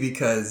crazy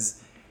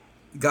because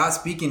God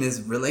speaking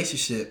is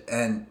relationship,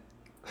 and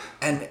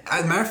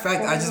as a matter of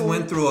fact, I just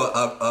went through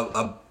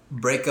a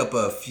breakup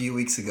a few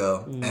weeks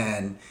ago,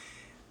 and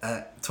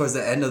towards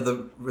the end of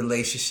the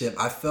relationship,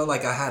 I felt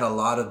like I had a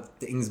lot of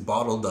things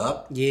bottled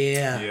up,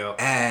 Yeah.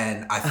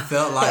 and I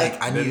felt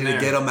like I needed to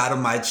get them out of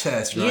my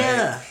chest, right?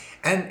 Yeah.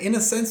 And in a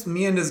sense,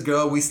 me and this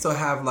girl, we still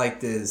have like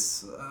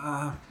this.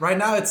 Right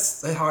now,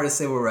 it's hard to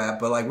say where we're at,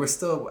 but like I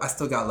still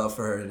got love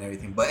for her and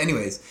everything. But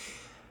anyways,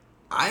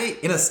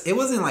 it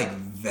wasn't like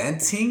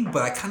venting,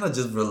 but I kind of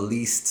just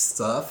released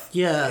stuff.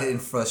 Yeah. In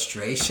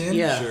frustration.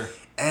 Yeah. Sure.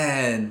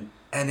 And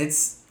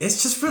it's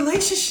just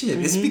relationship.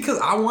 It's because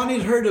I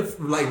wanted her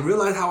to like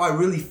realize how I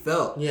really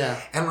felt.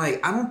 Yeah. And like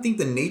I don't think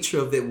the nature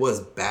of it was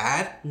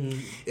bad.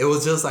 It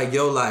was just like,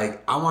 yo,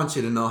 like I want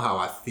you to know how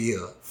I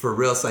feel. For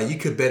real, so like, you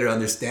could better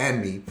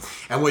understand me.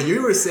 And what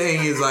you were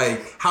saying is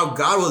like how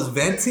God was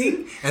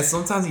venting, and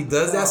sometimes He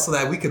does that so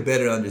that we could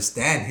better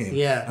understand Him.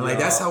 Yeah. And like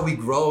that's how we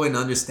grow in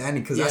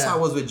understanding. Because that's how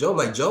it was with Job.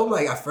 Like Job,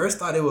 like I first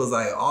thought it was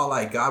like all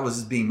like God was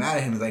just being mad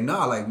at him. He's like,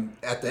 no, like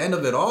at the end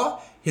of it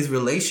all, his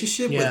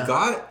relationship with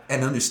God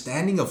and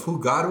understanding of who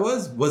God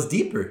was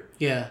deeper.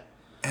 Yeah.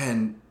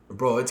 And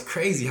bro, it's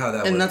crazy how that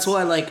works. And that's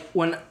why, like,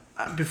 when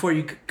before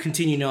you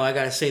continue, no, I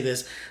gotta say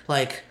this.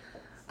 Like,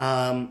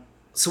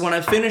 so when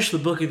I finished the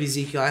book of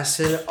Ezekiel, I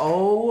said,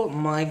 "Oh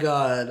my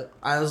God!"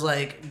 I was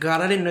like, "God,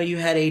 I didn't know you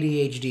had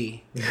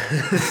ADHD,"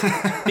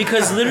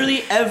 because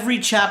literally every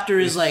chapter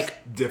is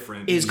like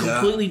different. is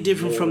completely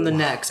different from the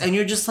next, and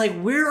you're just like,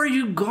 "Where are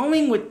you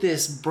going with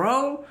this,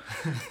 bro?"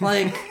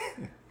 Like.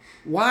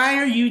 Why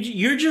are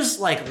you're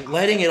just like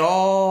letting it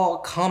all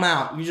come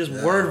out. You're just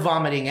word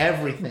vomiting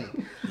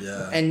everything.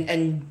 Yeah.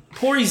 And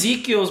poor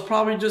Ezekiel is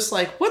probably just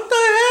like, what the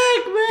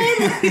heck,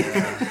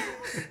 man?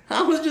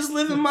 I was just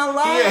living my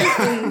life.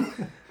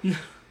 And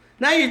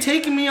now you're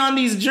taking me on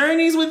these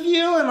journeys with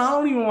you, and I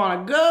don't even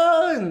want to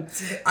go. And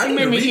I need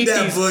to read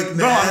that book, man.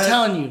 Bro, I'm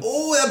telling you.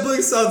 Oh, that book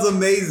sounds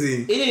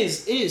amazing.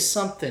 It is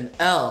something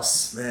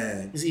else.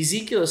 Man.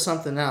 Ezekiel is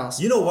something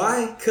else. You know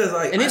why? Because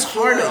like, and it's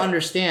hard to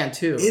understand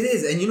too. It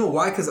is, and you know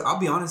why? Because I'll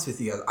be honest with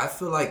you guys. I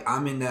feel like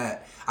I'm in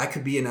that. I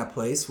could be in that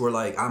place where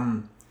like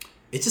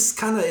it just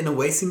kind of in a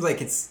way seems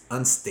like it's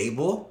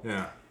unstable.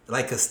 Yeah.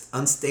 Like a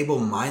unstable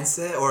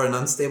mindset or an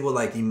unstable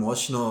like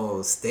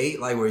emotional state,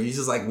 like where you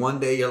just like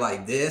one day you're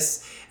like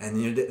this,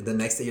 and the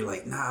next day you're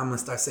like, nah, I'm gonna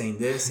start saying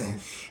this,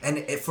 and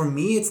for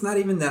me it's not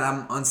even that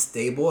I'm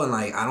unstable and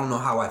like I don't know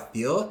how I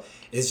feel.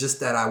 It's just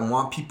that I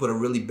want people to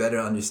really better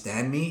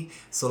understand me.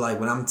 So like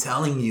when I'm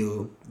telling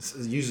you,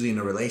 usually in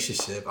a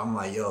relationship, I'm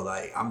like, yo,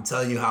 like I'm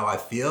telling you how I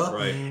feel,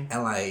 right?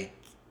 And like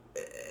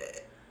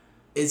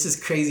it's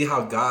just crazy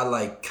how God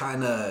like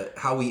kind of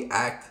how we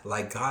act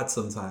like God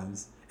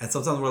sometimes. And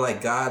sometimes we're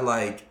like, God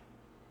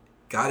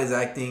is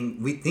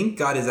acting, we think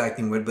God is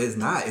acting weird, but it's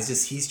not. It's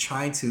just He's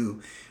trying to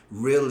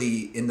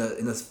really,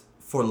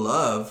 for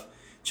love,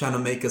 trying to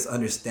make us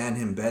understand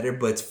Him better.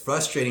 But it's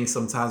frustrating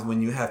sometimes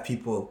when you have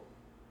people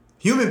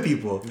human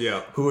people.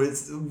 Yeah.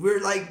 We're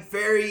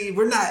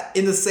not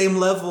in the same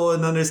level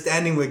and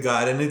understanding with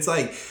God. And it's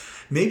like,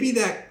 maybe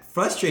that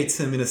frustrates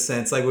him in a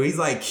sense, like where he's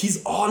like,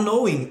 he's all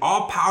knowing,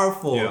 all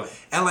powerful. Yeah.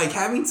 And like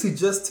having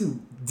to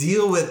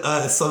deal with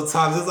us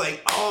sometimes, it's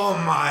like, oh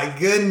my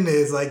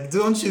goodness, like,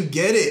 don't you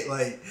get it?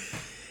 Like,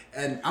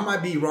 and I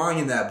might be wrong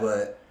in that,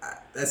 but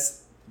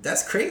that's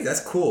crazy. That's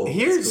cool.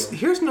 Here's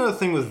another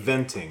thing with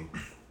venting.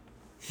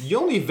 You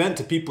only vent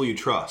to people you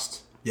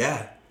trust.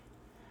 Yeah.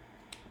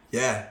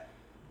 Yeah.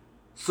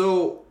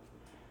 So,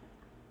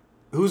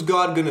 who's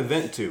God gonna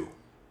vent to,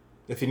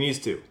 if he needs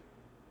to?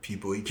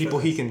 People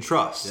he can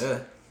trust. Yeah.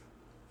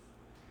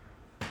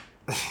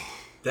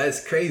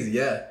 That's crazy.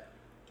 Yeah.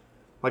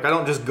 Like, I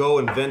don't just go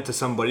and vent to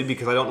somebody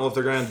because I don't know if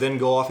they're gonna then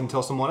go off and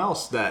tell someone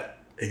else that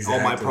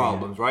all my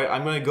problems, right?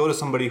 I'm gonna go to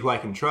somebody who I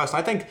can trust.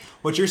 I think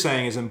what you're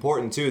saying is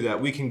important too,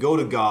 that we can go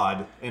to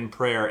God in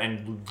prayer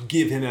and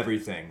give him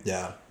everything.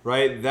 Yeah.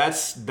 Right?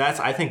 That's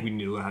I think we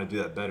need to learn how to do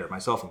that better,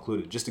 myself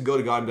included. Just to go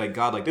to God and be like,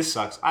 God, like, this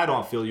sucks. I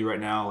don't feel you right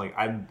now. Like,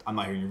 I'm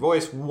not hearing your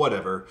voice,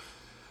 whatever.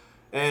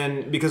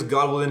 And because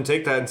God will then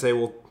take that and say,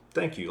 well,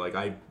 thank you. Like,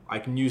 I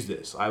can use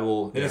this. I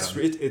will. And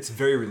it's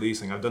very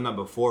releasing. I've done that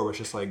before where it's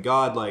just like,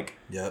 God, like,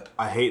 yep.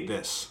 I hate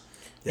this.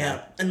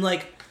 Yeah. And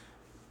like,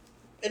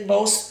 in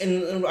most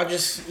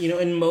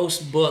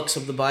books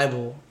of the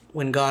Bible,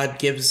 when God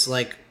gives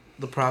like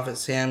the prophet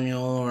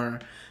Samuel or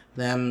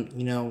them,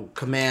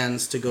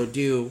 commands to go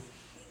do,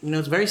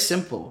 it's very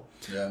simple.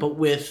 Yeah. But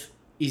with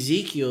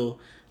Ezekiel,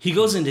 he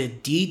goes into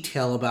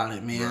detail about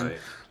it, man. Right.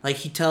 Like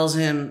he tells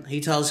him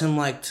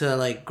like to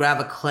like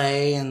grab a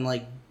clay and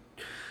like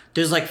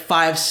there's like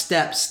 5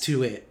 steps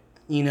to it.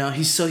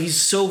 He's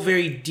so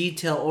very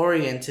detail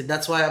oriented.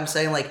 That's why I'm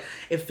saying like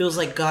it feels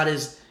like God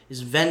is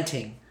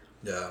venting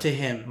to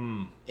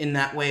him in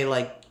that way,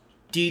 like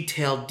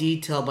detail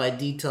by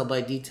detail by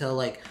detail.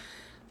 Like,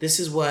 this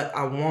is what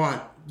I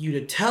want you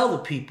to tell the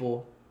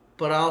people,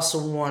 but I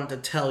also want to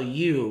tell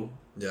you,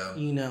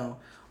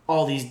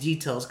 all these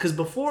details. Because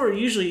before,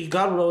 usually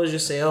God would always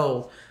just say,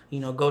 oh,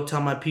 go tell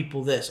my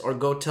people this, or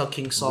go tell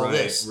King Saul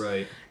this.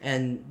 Right.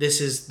 And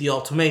this is the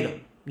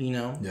ultimatum.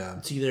 Yeah.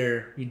 It's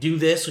either you do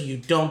this or you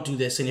don't do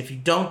this, and if you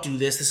don't do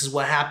this, this is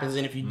what happens,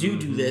 and if you do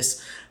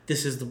this,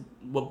 this is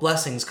what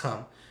blessings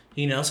come.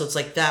 So it's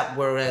like that.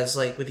 Whereas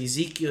like with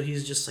Ezekiel,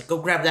 he's just like, go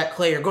grab that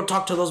clay or go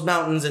talk to those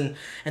mountains and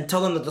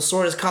tell them that the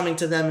sword is coming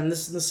to them and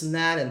this and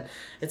that. And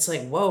it's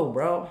like, whoa,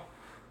 bro,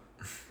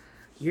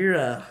 you're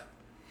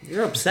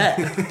upset.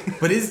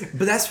 but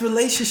that's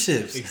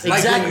relationships. Exactly.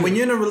 Like when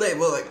you're in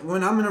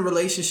when I'm in a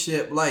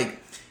relationship, like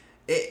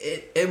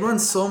it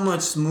runs so much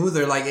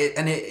smoother. Like it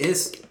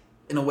is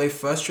in a way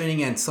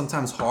frustrating and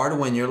sometimes hard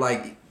when you're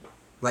like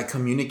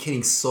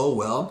communicating so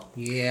well,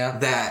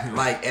 that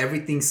like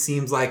everything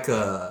seems like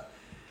a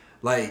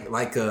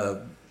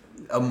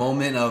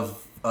moment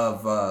of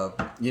I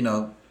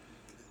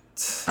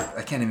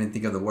can't even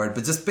think of the word,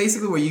 but just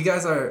basically where you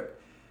guys are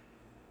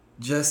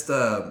just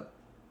wow,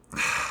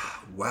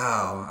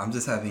 I'm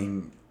just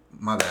having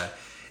my bad.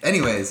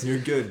 Anyways, You're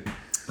good.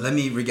 let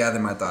me regather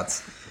my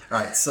thoughts. All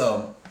right,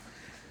 so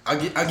I'll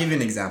give you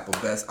an example.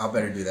 I'll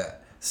better do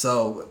that.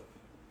 So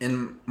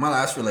in my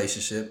last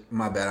relationship,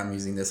 my bad, I'm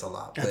using this a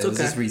lot, but That's it was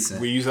okay. just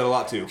recent. We use that a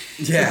lot too.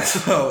 Yeah,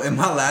 so in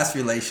my last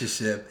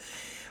relationship,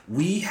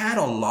 we had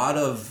a lot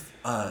of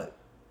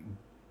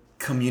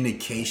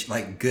communication,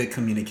 like good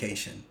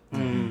communication,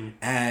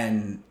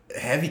 and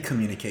heavy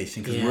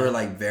communication because we were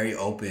like very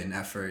open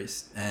at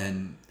first,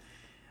 and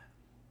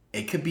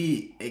it could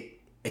be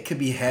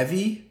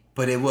heavy,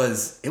 but it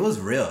was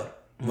real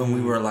when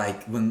we were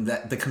like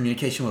the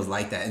communication was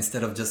like that,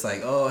 instead of just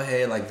like, oh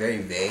hey, like very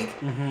vague.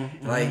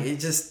 Like it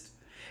just.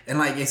 And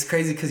like it's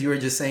crazy because you were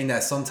just saying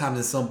that sometimes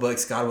in some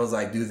books God was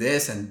like, do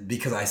this and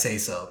because I say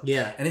so.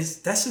 Yeah. And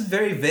that's just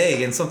very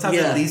vague, and sometimes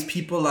it leaves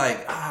people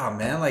like,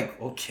 man,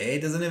 like okay,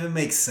 it doesn't even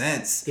make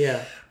sense.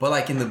 Yeah. But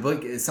like in the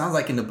book, it sounds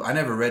like I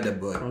never read the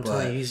book,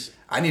 but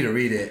I need to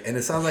read it. And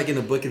it sounds like in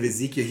the book of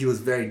Ezekiel, he was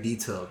very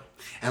detailed.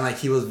 And like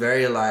he was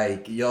very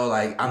like, yo,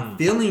 like I'm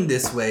feeling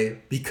this way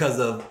because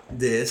of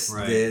this,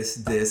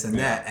 this, and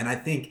that. And I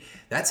think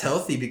that's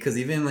healthy because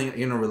even like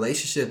in a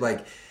relationship,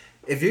 like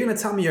if you're gonna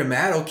tell me you're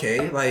mad,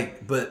 okay,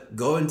 like, but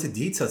go into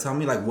detail. Tell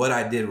me like what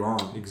I did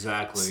wrong.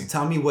 Exactly. So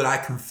tell me what I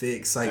can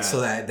fix, like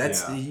so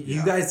that's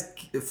you guys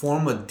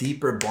form a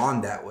deeper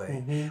bond that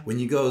way when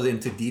you go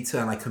into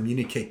detail and like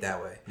communicate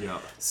that way. Yeah.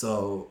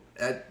 So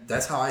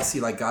that's how I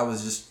see like God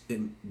was just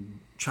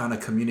trying to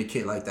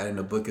communicate like that in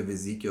the book of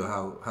Ezekiel.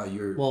 How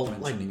you're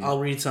mentioning it. I'll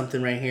read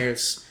something right here.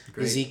 It's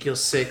Ezekiel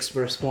 6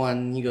 verse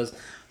 1. He goes,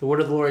 "The word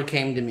of the Lord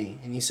came to me,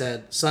 and he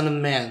said, Son of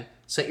man,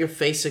 set your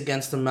face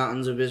against the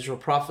mountains of Israel,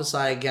 prophesy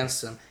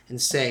against them, and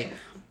say,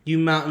 You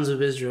mountains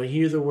of Israel,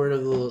 hear the word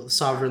of the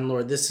sovereign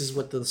Lord. This is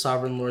what the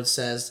sovereign Lord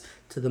says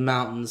to the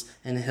mountains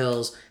and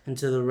hills and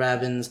to the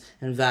ravines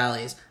and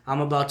valleys.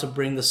 I'm about to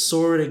bring the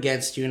sword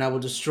against you, and I will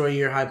destroy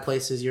your high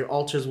places. Your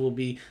altars will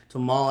be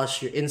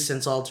demolished. Your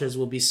incense altars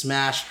will be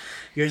smashed.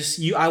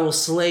 I will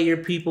slay your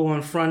people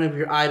in front of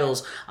your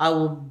idols. I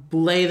will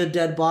lay the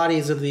dead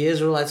bodies of the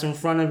Israelites in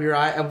front of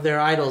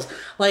their idols.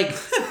 Like,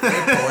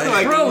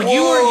 bro,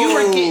 you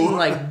were getting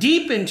like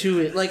deep into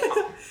it. Like,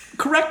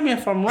 correct me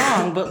if I'm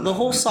wrong, but the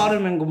whole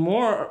Sodom and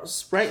Gomorrah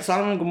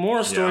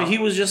story, he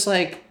was just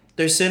like,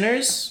 they're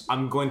sinners.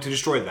 I'm going to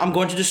destroy them. I'm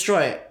going to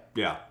destroy it.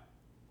 Yeah.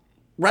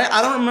 Right?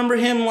 I don't remember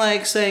him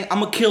like saying, I'm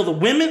going to kill the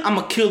women, I'm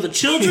going to kill the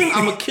children,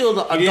 I'm going to kill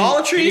the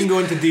idolatry. He didn't go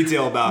into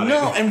detail about it.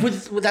 No, and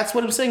that's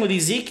what I'm saying with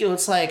Ezekiel.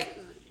 It's like,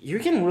 you're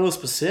getting real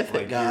specific,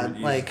 like God.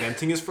 He's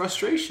venting his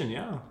frustration,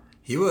 yeah.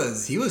 He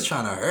was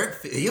trying to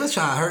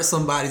hurt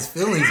somebody's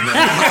feelings, man.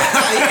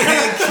 He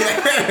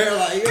didn't care.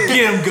 Like,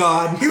 get him,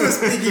 God. He was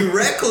speaking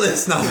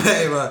reckless. No,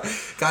 hey, but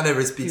God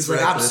never speaks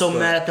reckless. I'm so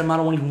mad at them, I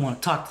don't even want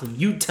to talk to them.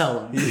 You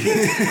tell them.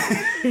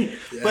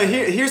 But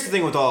here's the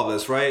thing with all of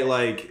this, right?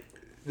 Like,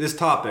 this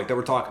topic that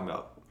we're talking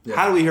about. Yeah.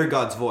 How do we hear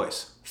God's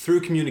voice?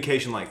 Through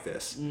communication like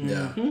this.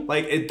 Yeah.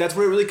 Like, that's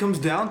what it really comes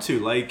down to.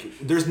 Like,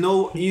 there's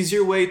no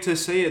easier way to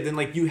say it than,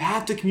 like, you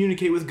have to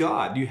communicate with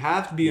God. You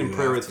have to be in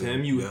prayer with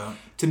Him.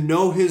 To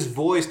know His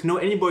voice, to know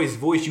anybody's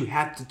voice, you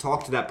have to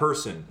talk to that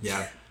person.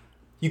 Yeah.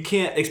 You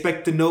can't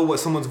expect to know what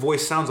someone's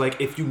voice sounds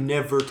like if you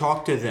never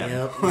talk to them.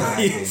 Yep.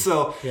 Exactly.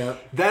 So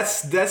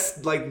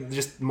that's like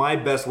just my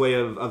best way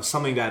of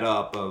summing that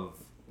up of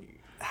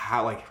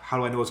how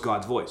do I know it's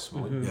God's voice?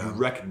 Well, you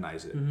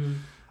recognize it.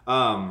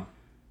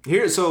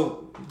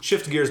 So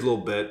shift gears a little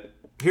bit.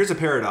 Here's a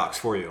paradox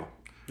for you,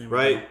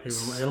 right? Hit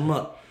them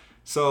up.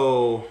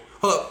 So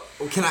hold up.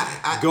 Can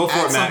I go for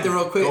add it, Matt. something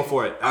real quick? Go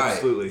for it.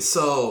 Absolutely. Right.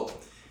 So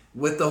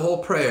with the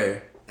whole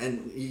prayer,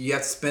 and you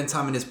have to spend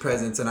time in His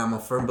presence, and I'm a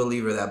firm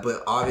believer of that.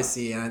 But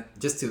obviously, and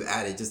just to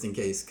add it, just in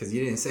case, because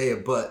you didn't say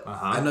it, but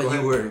I know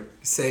you were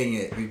saying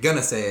it. You're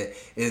gonna say it.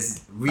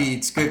 Is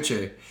read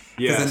Scripture.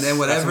 Yes, and then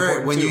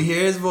when you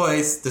hear His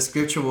voice, the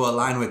Scripture will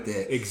align with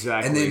it.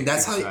 Exactly. And then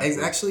that's how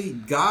actually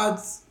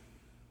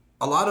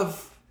a lot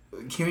of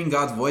hearing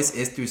God's voice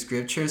is through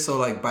Scripture. So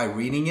like by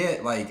reading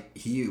it, like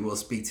He will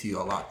speak to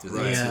you a lot through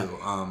that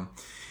too.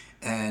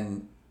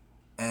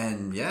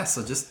 And yeah,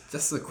 so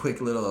just a quick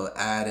little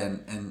add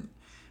and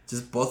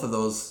just both of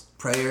those,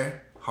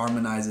 prayer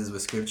harmonizes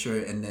with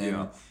Scripture, and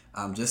then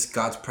just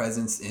God's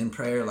presence in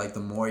prayer. Like the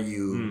more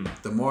you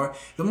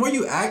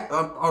act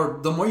or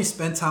the more you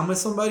spend time with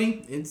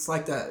somebody, it's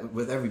like that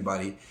with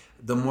everybody.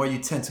 The more you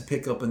tend to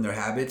pick up in their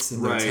habits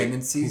and their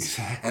tendencies,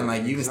 and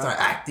like you can start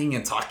acting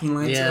and talking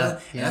like them.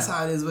 And that's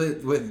how it is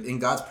with in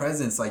God's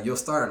presence. Like you'll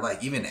start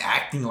like even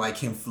acting like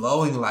Him,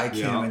 flowing like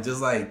Him, and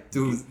just like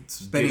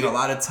spending a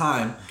lot of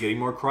time getting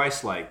more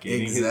Christ-like,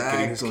 getting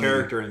his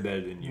character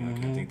embedded in you.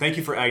 Kind of thing. Thank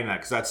you for adding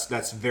that, because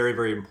that's very,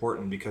 very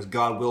important, because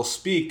God will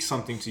speak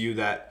something to you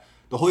that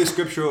the Holy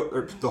Scripture.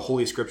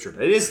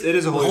 It is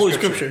a Holy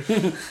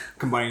Scripture.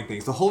 Combining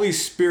things, the Holy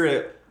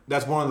Spirit.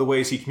 That's one of the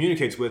ways He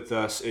communicates with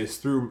us, is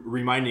through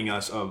reminding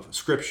us of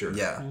Scripture.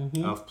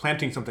 Of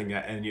planting something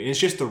and it's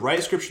just the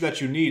right Scripture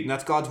that you need, and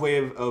that's God's way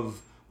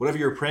of whatever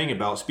you're praying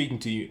about, speaking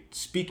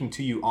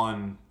to you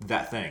on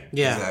that thing.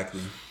 Yeah,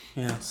 exactly.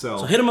 Yeah.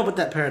 So hit him up with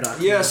that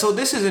paradox. Yeah. So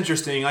this is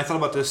interesting. I thought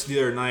about this the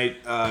other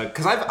night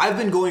because I've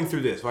been going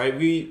through this. Right.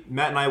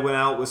 Matt and I went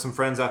out with some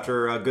friends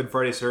after a Good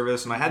Friday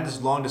service, and I had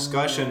this long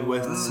discussion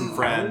with some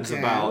friends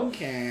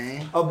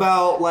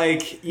about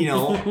like, you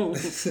know,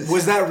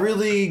 was that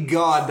really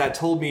God that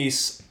told me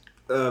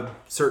a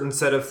certain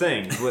set of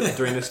things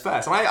during this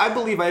fast? And I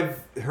believe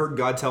I've heard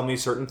God tell me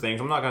certain things.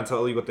 I'm not going to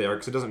tell you what they are,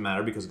 because it doesn't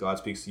matter, because God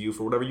speaks to you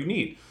for whatever you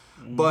need.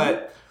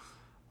 But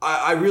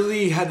I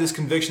really had this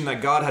conviction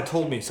that God had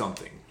told me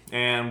something.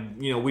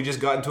 And, you know, we just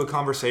got into a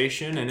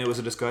conversation, and it was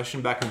a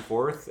discussion back and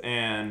forth,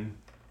 and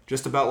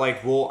just about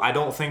like, well, I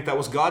don't think that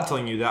was God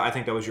telling you that. I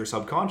think that was your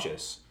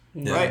subconscious.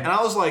 Yeah. Right? And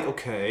I was like,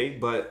 okay,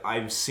 but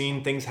I've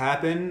seen things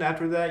happen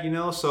after that, you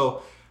know?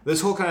 So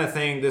this whole kind of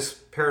thing, this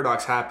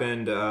paradox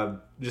happened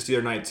just the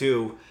other night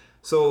too.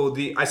 So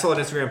I saw an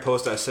Instagram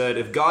post that said,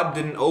 if God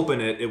didn't open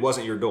it, it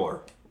wasn't your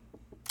door.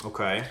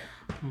 Okay?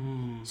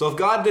 So if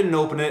God didn't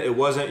open it, it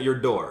wasn't your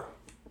door.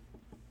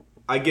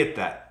 I get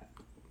that.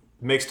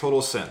 Makes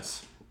total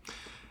sense.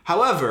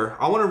 However,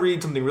 I want to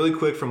read something really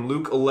quick from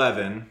Luke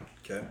 11.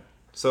 Okay.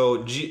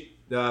 So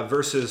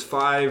verses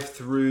 5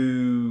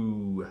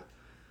 through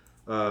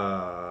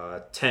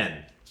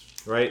 10,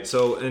 right?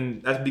 So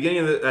at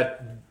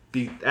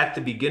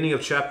the beginning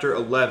of chapter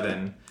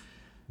 11,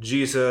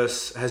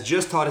 Jesus has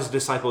just taught His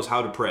disciples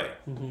how to pray,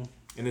 and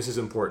this is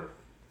important.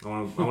 I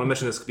want to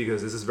mention this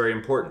because this is very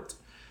important.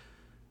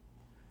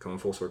 Coming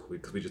full circle,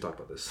 because we just talked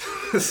about this.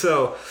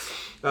 So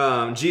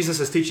Jesus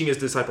is teaching His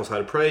disciples how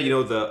to pray. You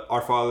know, the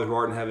Our Father who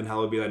art in heaven,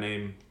 hallowed be thy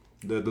name.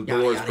 The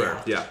Lord's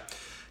Prayer. Yeah.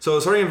 So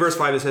starting in verse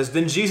 5, it says,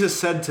 Then Jesus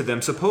said to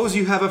them, Suppose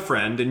you have a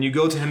friend, and you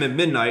go to him at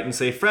midnight and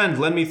say, Friend,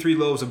 lend me 3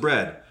 loaves of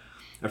bread.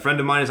 A friend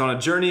of mine is on a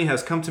journey,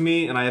 has come to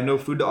me, and I have no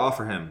food to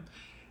offer him.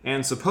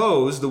 And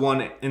suppose the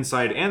one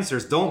inside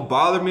answers, don't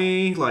bother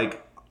me,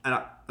 like,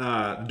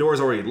 the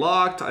door's already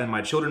locked, and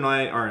my children and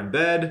I are in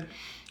bed.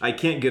 I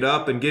can't get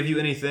up and give you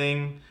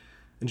anything.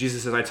 And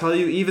Jesus says, I tell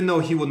you, even though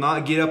he will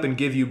not get up and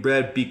give you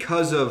bread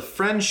because of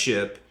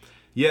friendship,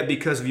 yet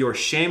because of your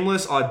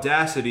shameless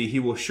audacity, he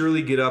will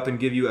surely get up and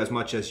give you as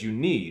much as you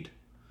need.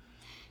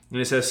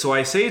 And it says, so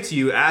I say to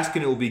you, ask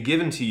and it will be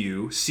given to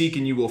you, seek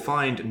and you will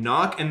find,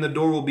 knock and the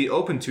door will be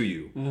open to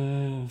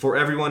you. For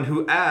everyone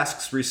who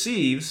asks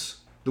receives,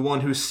 the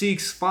one who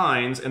seeks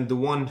finds, and the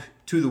one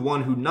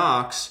who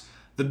knocks,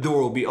 the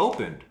door will be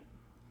opened.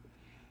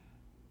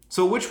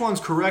 So which one's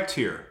correct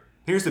here?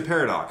 Here's the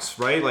paradox,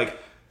 right? Like,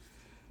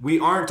 we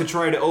aren't to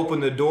try to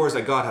open the doors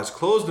that God has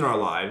closed in our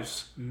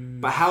lives,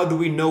 but how do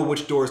we know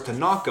which doors to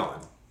knock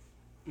on?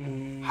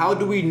 How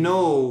do we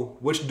know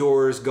which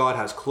doors God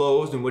has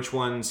closed and which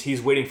ones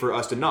he's waiting for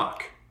us to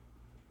knock?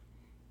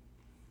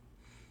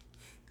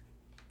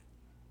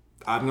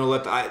 I'm going to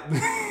let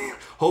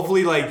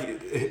hopefully, like,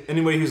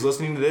 anybody who's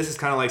listening to this is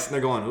kind of like sitting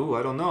there going, ooh,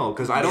 I don't know,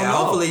 because I don't know.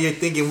 Hopefully you're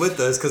thinking with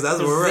us, because that's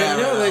where we're at.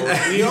 You know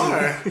that we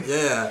are.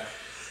 Yeah.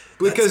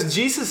 Because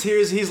Jesus here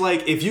he's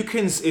like, if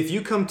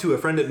you come to a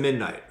friend at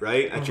midnight,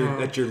 right, at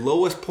your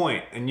lowest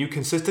point, and you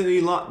consistently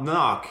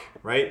knock,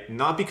 right,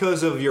 not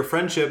because of your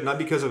friendship, not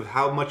because of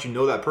how much you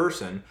know that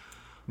person,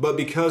 but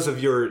because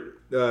of your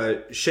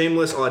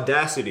shameless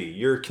audacity,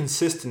 your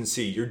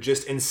consistency, your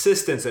just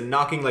insistence and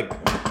knocking, like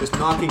just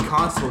knocking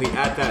constantly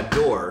at that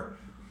door.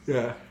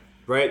 Yeah.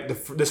 Right.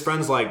 This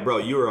friend's like, bro,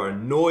 you are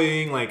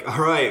annoying. Like, all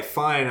right,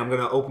 fine, I'm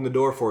gonna open the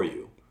door for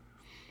you.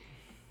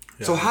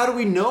 Yeah. So how do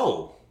we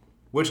know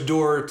which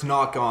door to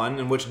knock on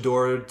and which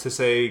door to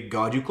say,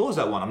 God, you close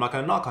that one. I'm not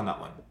going to knock on that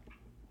one.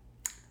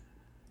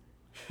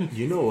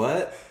 You know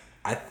what?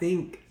 I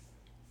think,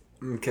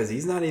 because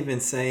he's not even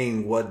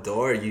saying what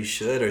door you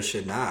should or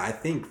should not. I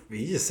think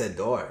he just said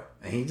door.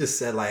 And he just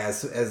said, like,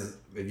 as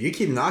if you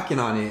keep knocking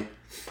on it,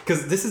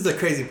 because this is the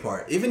crazy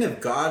part. Even if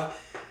God,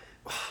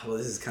 well,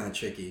 this is kind of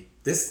tricky.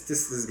 This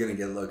is going to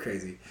get a little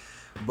crazy.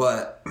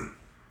 But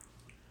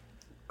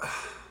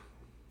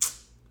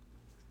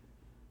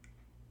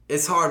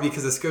it's hard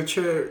because the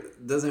scripture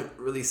doesn't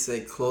really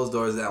say closed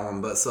doors, that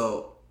one. But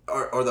so,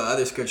 or the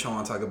other scripture I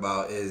want to talk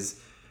about is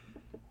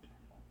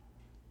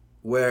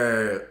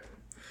where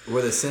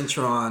the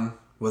centurion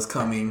was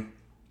coming,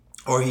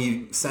 or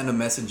he sent a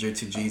messenger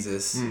to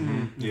Jesus,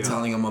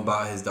 telling him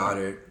about his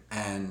daughter,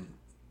 and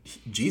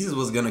Jesus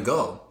was gonna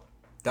go.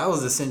 That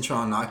was the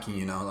centurion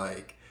knocking,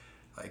 like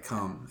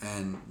come,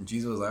 and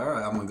Jesus was like, all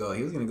right, I'm gonna go.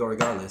 He was gonna go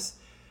regardless,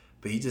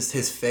 but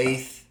his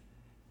faith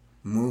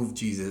moved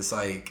Jesus,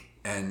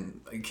 and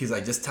he's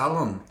like, just tell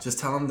him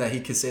that he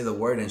could say the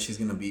word and she's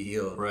gonna be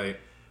healed. Right.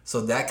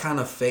 So that kind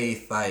of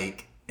faith,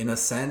 in a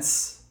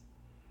sense,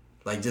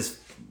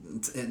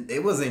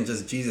 it wasn't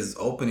just Jesus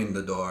opening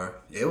the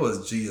door. It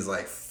was Jesus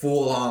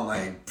full on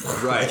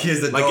right.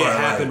 Here's the door. It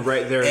happened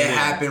right there. It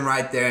happened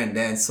right there and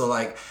then. So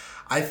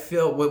I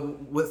feel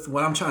with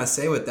what I'm trying to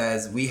say with that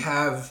is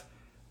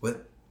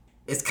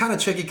it's kind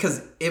of tricky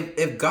because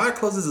if God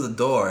closes the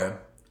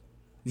door,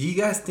 do you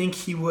guys think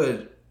he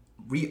would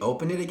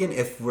reopen it again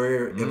if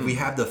we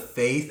have the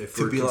faith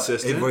to be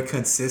consistent? If we're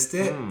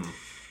consistent?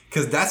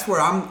 Because that's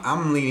where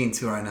I'm leaning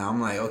to right now.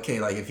 I'm like, okay,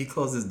 if he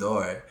closes the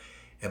door,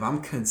 if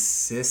I'm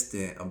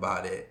consistent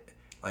about it,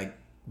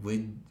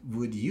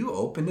 would you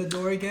open the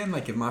door again?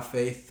 If my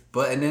faith,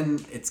 and then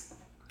it's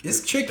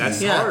tricky.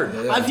 That's hard.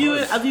 Yeah, I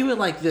view it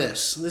like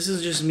this. This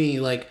is just me.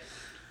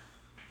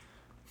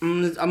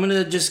 I'm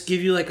gonna just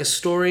give you a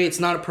story. It's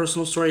not a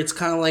personal story. It's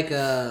kind of like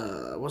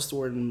a, what's the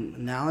word,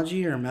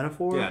 analogy or a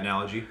metaphor? Yeah,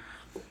 analogy.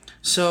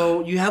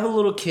 So you have a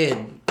little kid,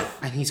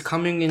 and he's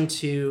coming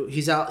into.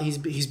 He's out.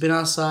 He's been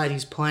outside.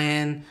 He's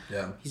playing.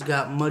 Yeah. He's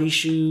got muddy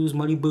shoes,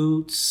 muddy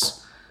boots.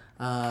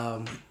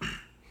 Mud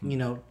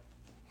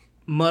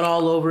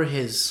all over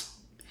his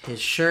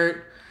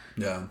shirt.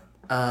 Yeah.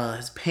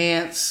 His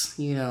pants.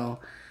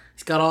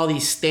 He's got all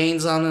these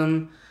stains on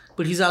him,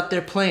 but he's out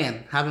there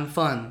playing, having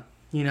fun.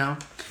 And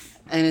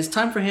it's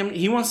time for him.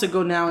 He wants to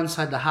go now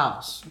inside the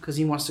house because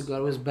he wants to go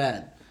to his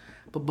bed.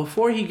 But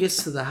before he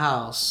gets to the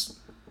house,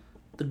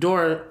 the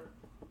door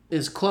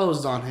is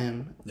closed on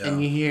him,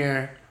 and you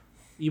hear,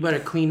 "You better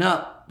clean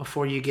up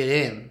before you get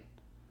in.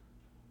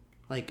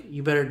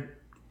 You better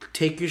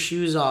take your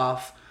shoes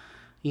off."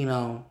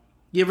 You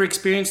ever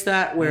experienced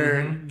that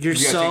where you gotta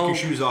take your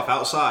shoes off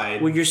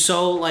outside? Where you're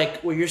so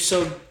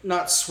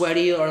not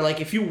sweaty, or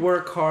if you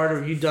work hard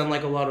or you've done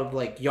a lot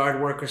of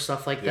yard work or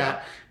stuff like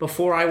that.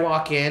 Before I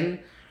walk in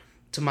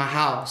to my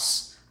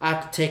house, I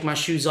have to take my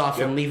shoes off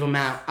and leave them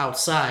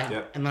outside,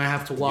 and then I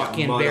have to walk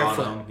in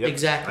barefoot. Yep.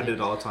 Exactly. I did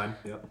it all the time.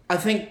 Yep. I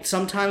think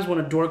sometimes when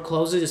a door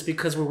closes, it's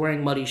because we're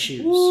wearing muddy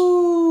shoes.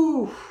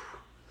 Woo!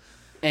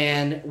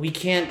 And we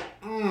can't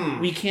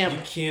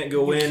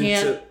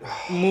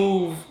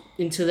move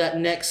into that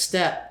next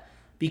step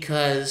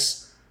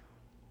because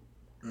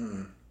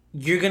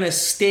you're gonna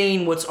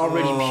stain what's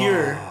already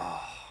pure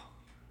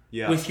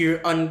with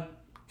your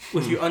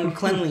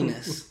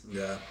uncleanliness.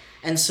 Yeah.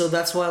 And so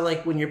that's why,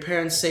 like, when your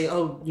parents say,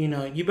 oh, you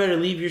know, you better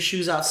leave your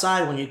shoes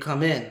outside when you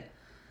come in.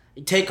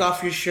 You take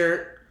off your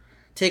shirt,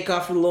 take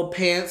off your little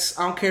pants.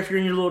 I don't care if you're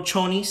in your little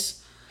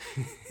chonies,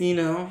 you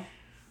know.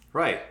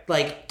 Right.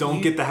 Like,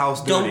 don't get the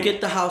house dirty. Don't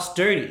get the house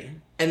dirty.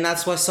 And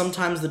that's why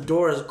sometimes the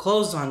door is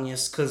closed on you,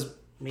 because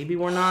maybe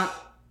we're not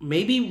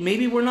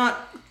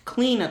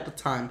clean at the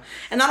time.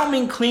 And I don't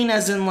mean clean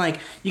as in,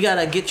 like, you got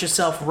to get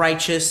yourself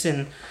righteous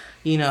and,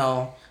 you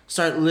know,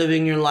 start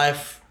living your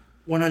life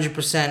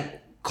 100%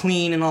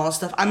 clean and all that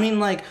stuff. I mean,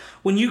 like,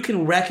 when you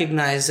can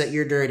recognize that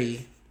you're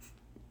dirty,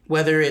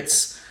 whether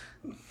it's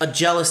a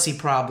jealousy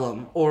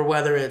problem or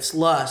whether it's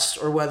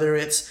lust or whether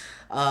it's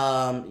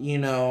you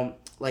know,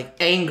 like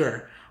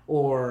anger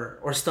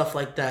or stuff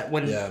like that,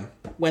 when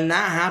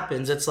that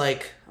happens, it's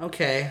like,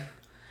 okay,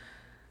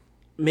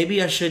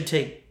 maybe I should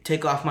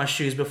take off my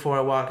shoes before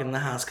I walk in the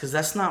house, because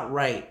that's not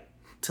right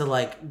to,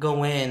 like,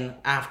 go in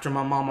after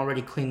my mom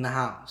already cleaned the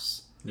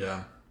house.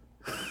 Yeah.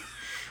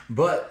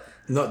 But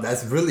no,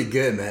 that's really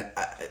good, man.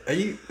 Are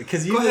you?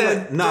 Because you. Go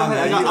ahead. Nah,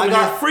 man. I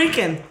got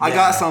freaking. I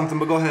got something,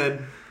 but go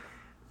ahead.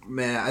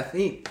 Man, I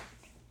think.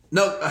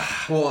 No,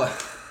 well,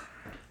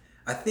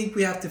 I think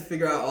we have to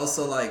figure out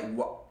also, like,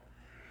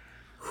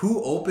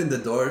 who opened the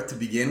door to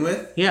begin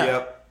with. Yeah.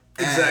 Yep.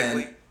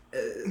 Exactly.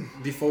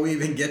 And, before we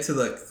even get to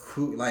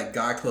like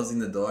God closing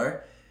the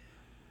door.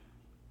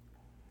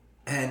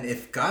 And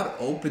if God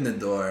opened the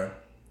door,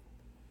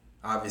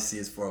 obviously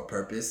it's for a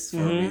purpose, for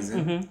a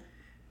reason. Mm-hmm.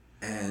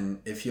 And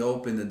if you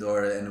open the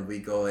door and we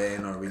go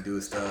in or we do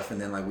stuff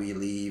and then, like, we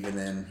leave and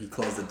then he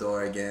closed the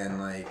door again,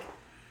 like,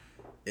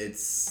 it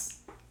is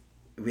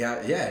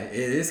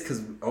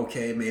because,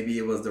 okay, maybe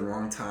it was the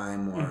wrong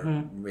time,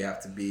 or we have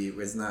to be,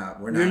 we're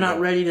not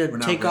ready to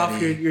take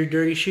off your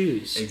dirty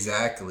shoes.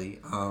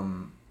 Exactly.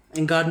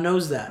 And God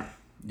knows that.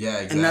 Yeah,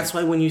 exactly. And that's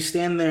why when you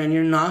stand there and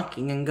you're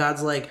knocking and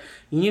God's like,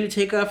 you need to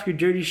take off your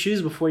dirty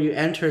shoes before you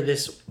enter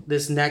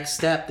this next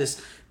step,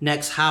 this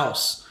next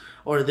house,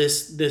 or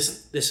this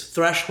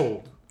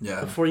threshold.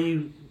 Yeah. Before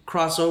you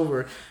cross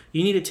over,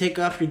 you need to take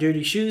off your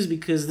dirty shoes,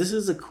 because this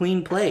is a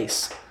clean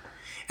place.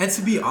 And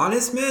to be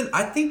honest, man,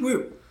 I think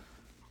we're...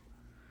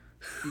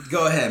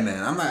 Go ahead,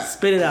 man. I'm not...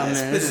 Spit it out, man.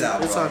 Spit it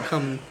out, It's bro. all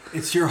coming.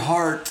 It's your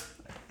heart.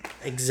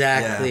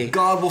 Exactly. Yeah.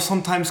 God will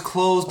sometimes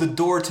close the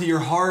door to your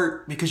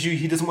heart because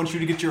He doesn't want you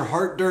to get your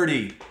heart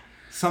dirty.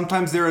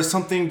 Sometimes there is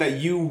something that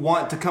you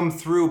want to come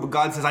through, but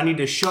God says, I need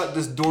to shut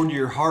this door to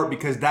your heart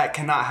because that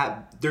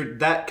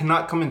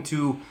cannot come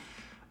into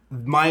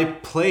my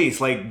place.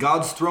 Like,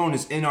 God's throne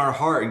is in our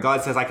heart, and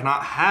God says, I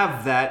cannot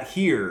have that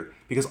here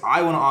because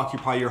I want to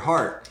occupy your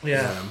heart.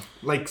 Yeah.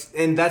 Like,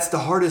 and that's the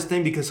hardest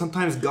thing, because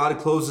sometimes God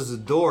closes the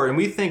door and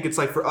we think it's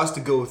like for us to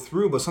go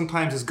through, but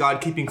sometimes it's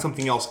God keeping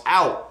something else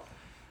out.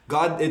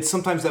 It's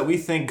sometimes that we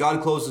think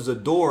God closes a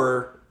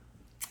door.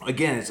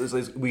 Again,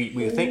 we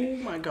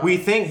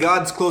think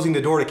God's closing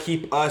the door to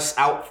keep us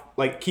out,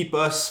 like keep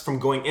us from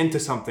going into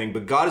something,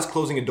 but God is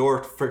closing a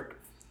door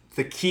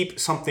to keep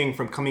something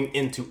from coming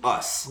into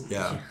us.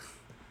 Yeah.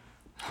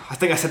 I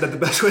think I said that the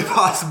best way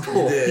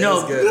possible.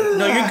 No,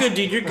 you're good,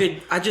 dude. You're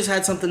good. I just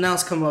had something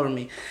else come over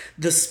me.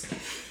 Go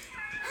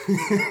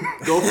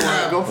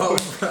for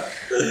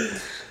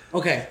it.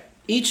 Okay.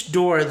 Each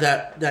door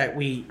that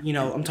we, you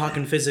know, I'm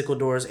talking physical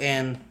doors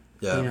and,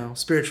 you know,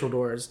 spiritual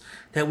doors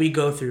that we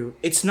go through.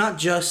 It's not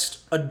just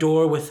a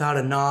door without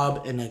a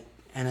knob and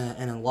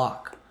a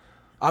lock.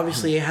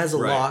 Obviously, it has a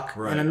lock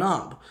and a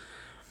knob.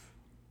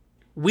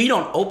 We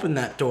don't open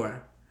that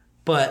door,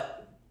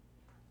 but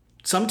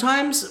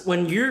sometimes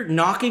when you're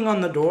knocking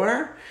on the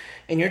door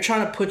and you're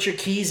trying to put your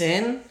keys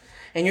in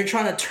and you're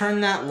trying to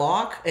turn that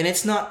lock and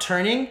it's not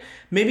turning,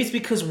 maybe it's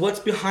because what's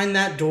behind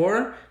that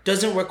door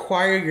doesn't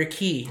require your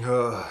key.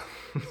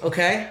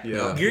 Okay?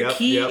 Yeah. Your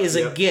key is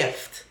a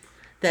gift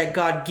that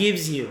God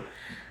gives you.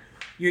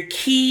 Your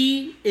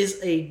key is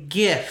a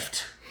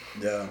gift.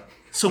 Yeah.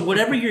 So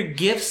whatever your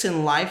gifts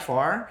in life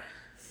are,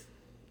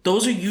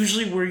 those are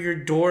usually where your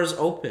doors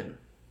open.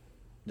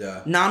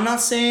 Yeah. Now, I'm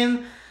not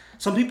saying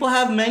some people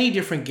have many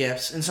different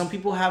gifts, and some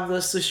people have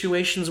those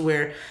situations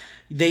where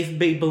they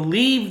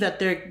believe that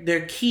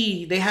their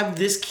key, they have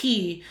this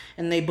key,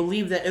 and they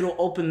believe that it'll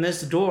open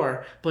this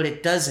door, but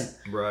it doesn't.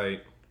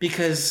 Right.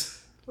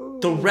 Because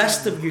the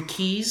rest of your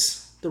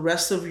keys, the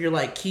rest of your,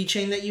 like,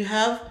 keychain that you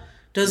have,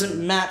 doesn't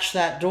match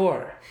that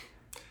door.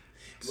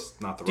 It's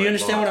not the Do you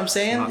understand what I'm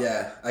saying?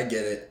 Yeah, I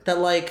get it. That,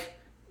 like,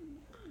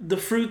 the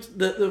fruit,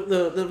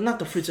 the not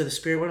the fruits of the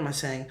Spirit, what am I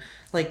saying?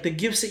 Like, the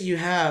gifts that you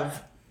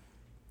have,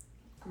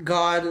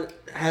 God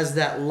has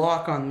that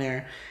lock on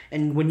there,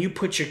 and when you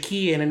put your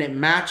key in and it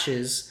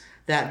matches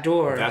that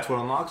door, That's what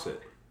unlocks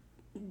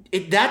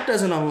it. That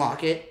doesn't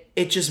unlock it.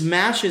 It just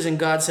matches, and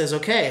God says,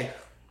 okay,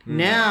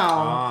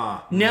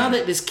 now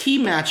that this key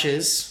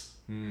matches,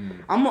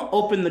 I'm going to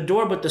open the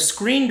door, but the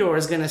screen door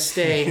is going to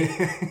stay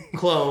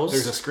closed.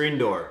 There's a screen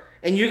door.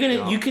 And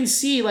you can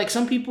see, like,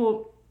 some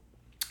people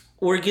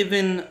were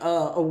given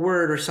a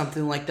word or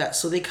something like that,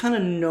 so they kind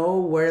of know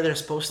where they're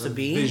supposed to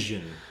be.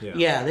 Vision.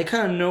 Yeah, they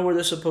kind of know where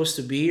they're supposed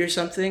to be or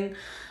something.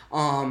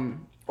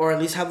 Or or at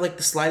least have like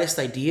the slightest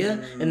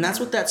idea. And that's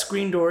what that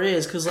screen door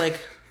is, because like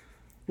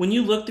when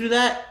you look through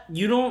that,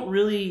 you don't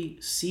really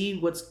see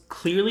what's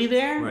clearly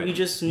there. Right. You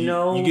just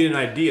know you get an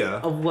idea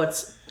of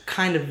what's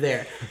kind of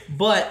there.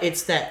 But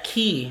it's that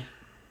key,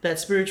 that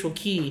spiritual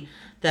key,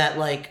 that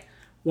like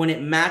when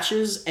it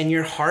matches and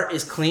your heart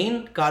is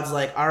clean, God's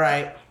like, all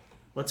right,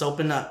 let's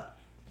open up.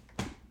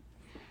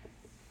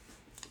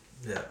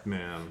 Yeah,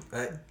 man.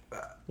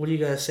 What do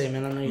you guys say,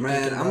 man? I know you're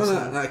Man, I'm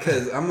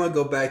gonna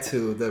go back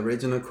to the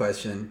original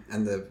question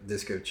and the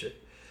scripture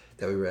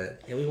that we read.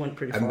 Yeah, we went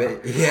pretty far.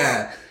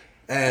 Yeah,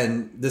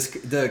 and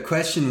the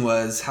question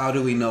was, how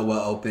do we know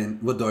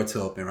what door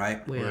to open,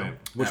 right? Yeah. Right.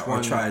 Which Or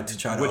one? try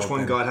to which open.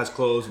 one God has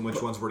closed, and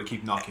which ones we're to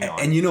keep knocking on.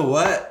 And you know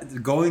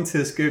what? Going to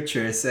the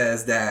scripture, it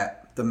says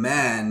that the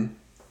man,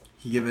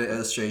 he gave an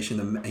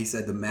illustration. He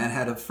said the man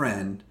had a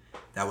friend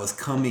that was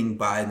coming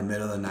by in the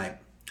middle of the night.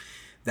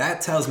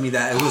 That tells me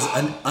that it was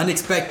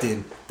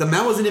unexpected. The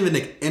man wasn't even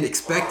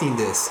expecting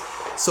this.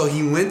 So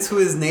he went to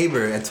his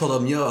neighbor and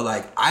told him, yo,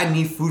 like, I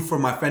need food for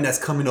my friend that's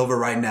coming over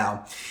right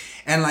now.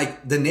 And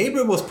like, the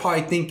neighbor was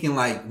probably thinking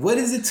like, what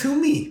is it to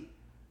me?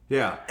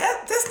 Yeah.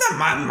 That's not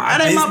my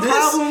That ain't business. my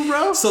problem,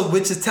 bro. So,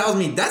 which just tells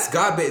me that's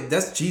God.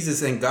 That's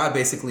Jesus and God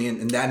basically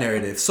in that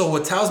narrative. So,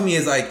 what tells me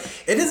is like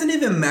it doesn't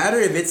even matter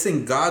if it's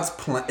in God's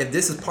plan. If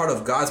this is part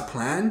of God's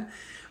plan,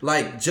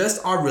 like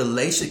just our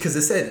relation. Because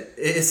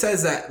it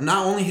says that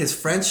not only his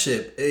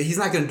friendship, he's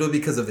not going to do it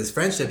because of his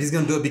friendship. He's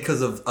going to do it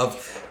because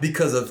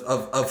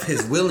of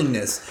his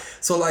willingness.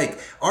 So like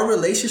our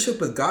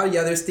relationship with God,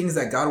 yeah, there's things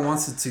that God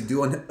wants us to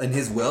do in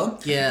his will.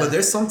 Yeah. But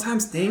there's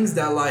sometimes things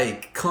that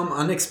like come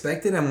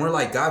unexpected and we're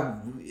like,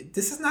 God,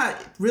 this is not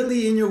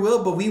really in your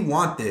will, but we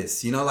want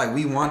this, you know, like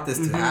we want this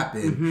to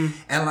happen.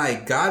 And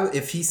like God,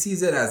 if he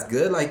sees it as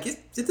good, like it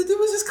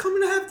was just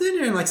coming to have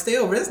dinner and like stay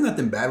over. There's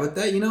nothing bad with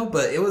that, you know,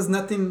 but it was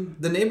nothing,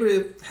 the neighbor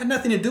had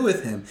nothing to do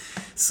with him.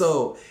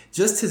 So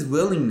just his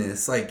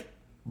willingness, like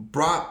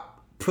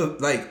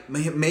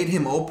made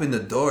him open the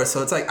door.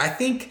 So it's like, I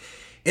think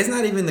it's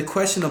not even the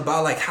question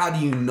about like, how do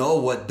you know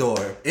what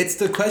door? It's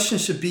the question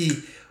should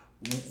be,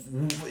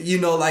 you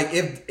know, like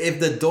if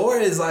the door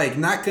is like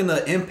not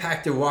gonna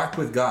impact your walk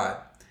with God,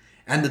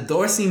 and the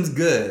door seems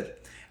good,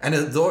 and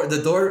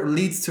the door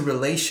leads to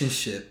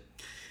relationship,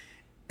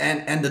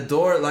 and the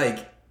door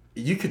like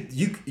we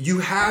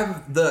should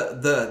have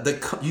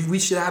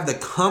the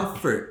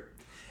comfort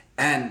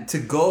and to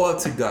go up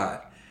to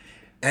God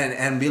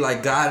and be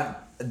like, God,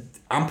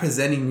 I'm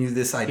presenting you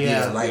this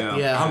idea,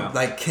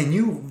 like can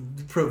you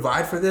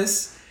provide for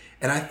this?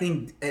 And I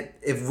think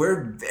if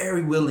we're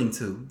very willing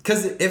to,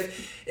 because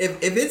if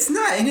it's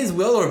not in his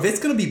will or if it's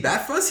gonna be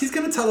bad for us, he's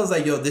gonna tell us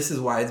like, yo, this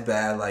is why it's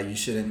bad, like you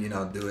shouldn't, you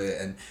know, do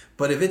it.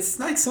 But if it's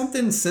like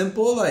something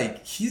simple,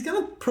 like he's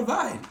gonna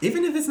provide,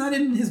 even if it's not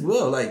in his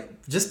will,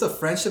 like just the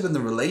friendship and the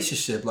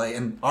relationship, like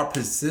and our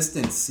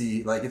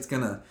persistency, like it's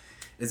gonna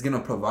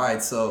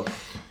provide. So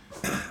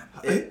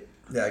yeah,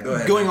 go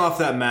ahead. Going off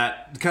that,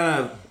 Matt, kind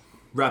of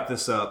wrap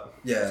this up.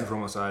 Yeah, since we're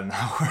almost at an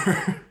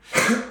hour.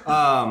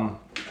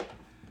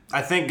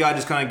 I think God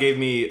just kind of gave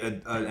me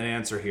an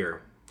answer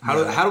here.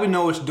 How do we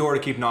know which door to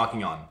keep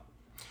knocking on?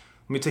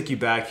 Let me take you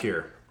back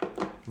here.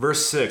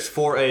 Verse 6,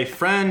 for a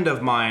friend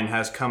of mine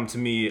has come to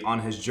me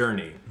on his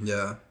journey.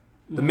 Yeah.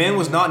 The man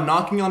was not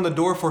knocking on the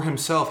door for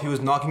himself. He was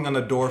knocking on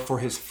the door for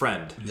his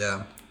friend.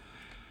 Yeah.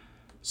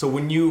 So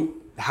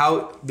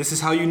this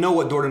is how you know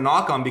what door to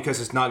knock on,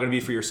 because it's not going to be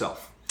for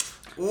yourself.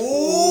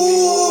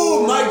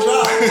 Ooh, my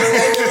job.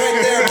 End it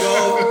right there,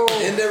 bro.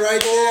 End it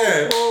right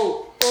there.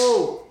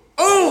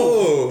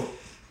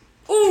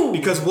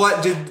 Because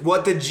what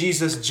did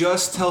Jesus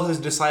just tell his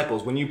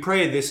disciples? When you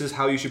pray, this is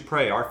how you should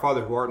pray. Our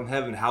Father who art in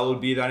heaven,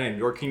 hallowed be thy name.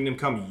 Your kingdom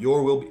come,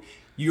 your will be.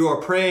 You are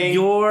praying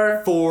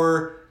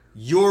for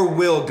your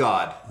will,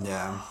 God.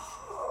 Yeah.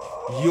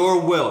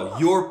 Your will,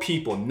 your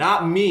people,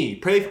 not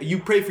me. You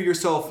pray for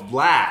yourself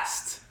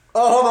last.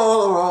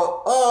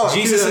 Oh,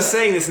 Jesus is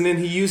saying this, and then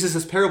he uses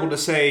this parable to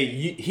say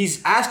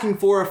he's asking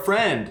for a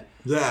friend.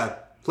 Yeah.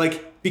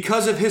 Like,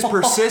 because of his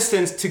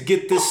persistence to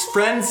get this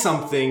friend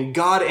something,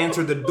 God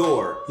answered the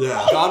door.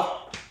 Yeah. God.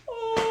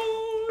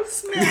 Oh,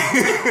 snap.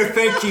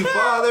 Thank you,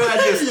 Father.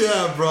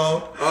 Yeah,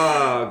 bro.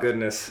 Oh,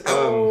 goodness.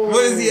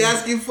 What is he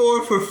asking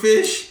for? For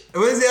fish?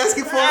 What is he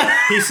asking for?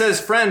 He says,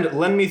 friend,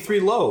 lend me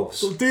 3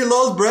 loaves. 3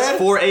 loaves bread?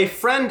 For a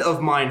friend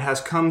of mine has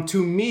come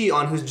to me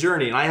on his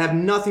journey, and I have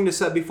nothing to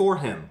set before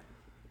him.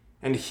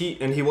 And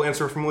he will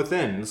answer from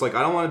within. It's like,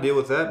 I don't want to deal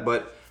with that,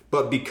 but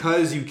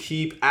because you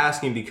keep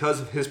asking, because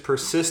of his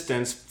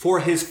persistence for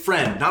his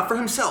friend, not for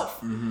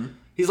himself. Mm-hmm.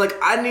 He's like,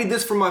 I need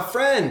this for my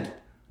friend.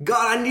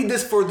 God, I need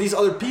this for these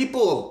other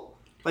people.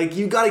 Like,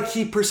 you got to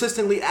keep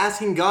persistently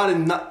asking God,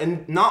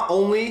 and not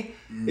only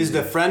is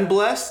the friend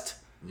blessed,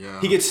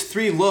 he gets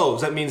 3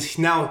 loaves. That means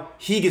now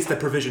he gets the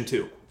provision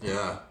too.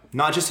 Yeah.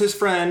 Not just his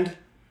friend,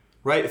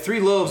 right?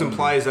 3 loaves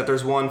implies that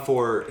there's one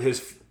for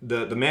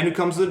the man who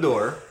comes to the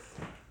door,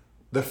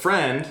 the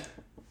friend,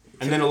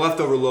 and then a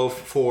leftover loaf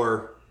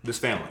for this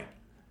family.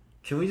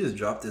 Can we just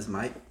drop this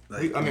mic?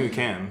 Like, we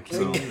can.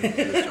 So.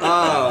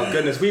 Oh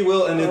goodness, we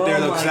will end it there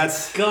though, because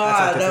that's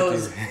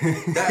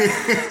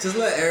just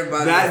let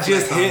everybody. That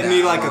just hit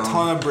me like a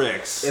ton of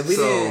bricks. If we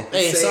didn't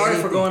Hey, say sorry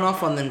anything, for going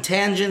off on them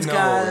tangents,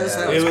 guys.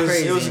 yeah. That was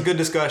crazy. It was a good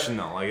discussion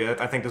though. Like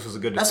I think this was a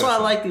good That's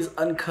discussion. why I like these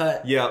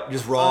uncut. Yeah,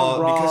 just raw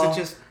because it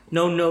just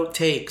no note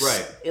takes.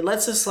 Right. It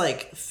lets us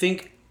like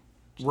think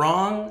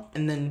wrong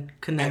and then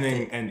connect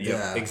it.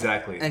 Yeah.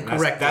 Exactly. And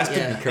correct that's it,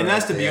 yeah. And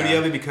that's the beauty Yeah.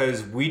 of it,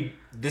 because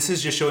this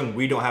is just showing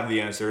we don't have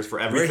the answers for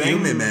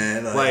everything. We're human,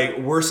 man. Like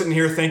we're sitting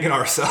here thinking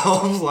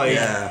ourselves, like,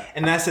 Yeah.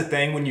 and that's the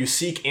thing. When you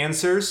seek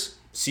answers,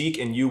 seek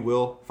and you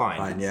will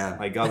find. Yeah.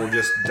 Like God will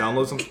just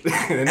download some.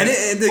 And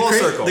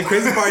the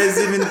crazy part is,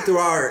 even through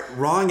our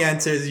wrong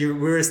answers, we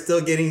were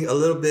still getting a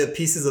little bit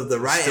pieces of the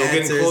right Still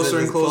getting answers. closer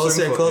and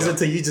closer and closer,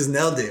 until you just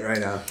nailed it right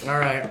now. All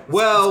right.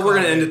 Well, we're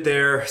gonna end it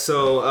there.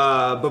 So,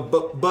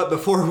 but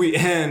before we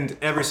end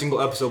every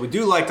single episode, we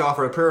do like to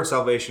offer a prayer of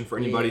salvation for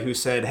anybody who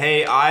said,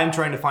 "Hey, I'm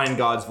trying to find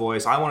God's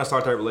voice. I want to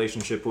start that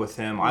relationship with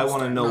Him. I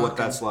want to know what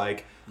that's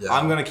like. Yeah.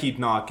 I'm gonna keep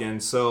knocking."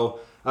 So.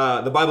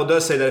 The Bible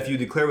does say that if you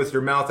declare with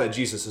your mouth that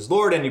Jesus is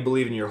Lord and you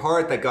believe in your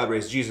heart that God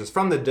raised Jesus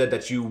from the dead,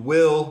 that you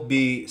will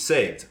be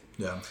saved.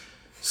 Yeah.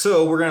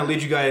 So we're going to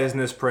lead you guys in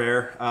this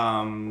prayer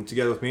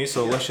together with me.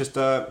 So let's just,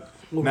 Matt,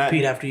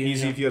 repeat after you.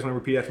 Easy if you guys want to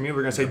repeat after me.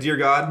 We're going to say, Dear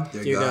God,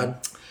 Dear God,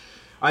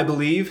 I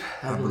believe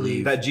I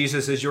believe that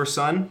Jesus is your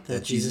Son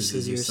that Jesus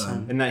is your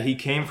Son, and that He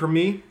came for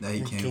me That He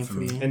came for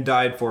me and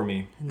died for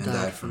me. and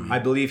died for me. I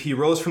believe He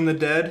rose from the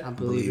dead I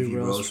believe He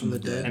rose from the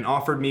dead and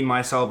offered me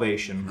my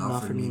salvation. and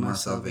offered me my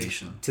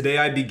salvation. Today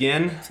I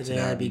begin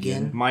Today I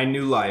begin my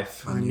new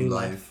life. My new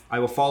life. I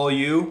will follow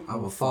you I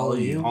will follow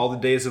you all the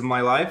days of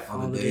my life.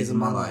 all the days of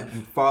my life.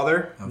 And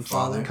Father, And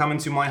Father, come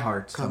into my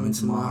heart come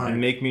into my heart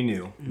and make me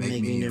new.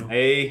 make me new.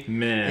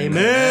 Amen.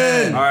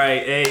 Amen. All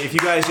right. Hey, if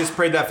you guys just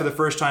prayed that for the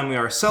first time, we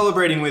are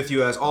celebrating with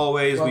you as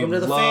always. Welcome we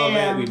to the love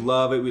fam. it. We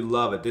love it. We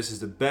love it. This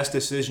is the best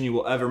decision you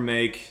will ever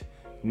make.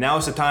 Now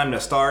is the time to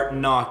start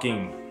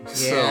knocking.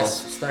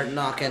 Yes. So, Start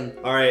knocking.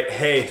 all right.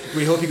 Hey,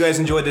 we hope you guys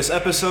enjoyed this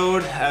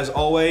episode. As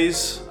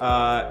always,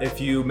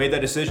 if you made that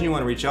decision, you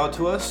want to reach out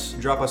to us,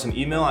 drop us an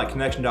email at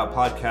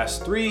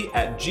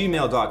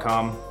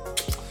connection.podcast3@gmail.com.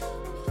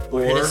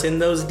 Or hit us in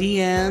those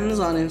DMs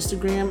on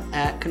Instagram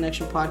at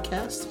Connection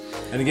Podcast.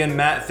 And again,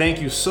 Matt,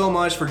 thank you so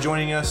much for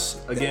joining us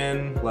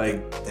again.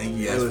 Like, Thank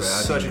you guys it for was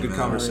having such me, a good man.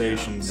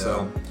 conversation. Yeah.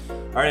 So, all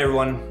right,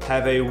 everyone,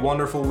 have a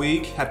wonderful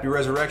week. Happy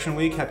Resurrection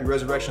Week. Happy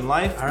Resurrection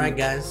Life. All right,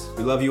 guys.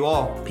 We love you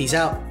all. Peace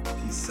out.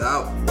 Peace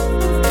out.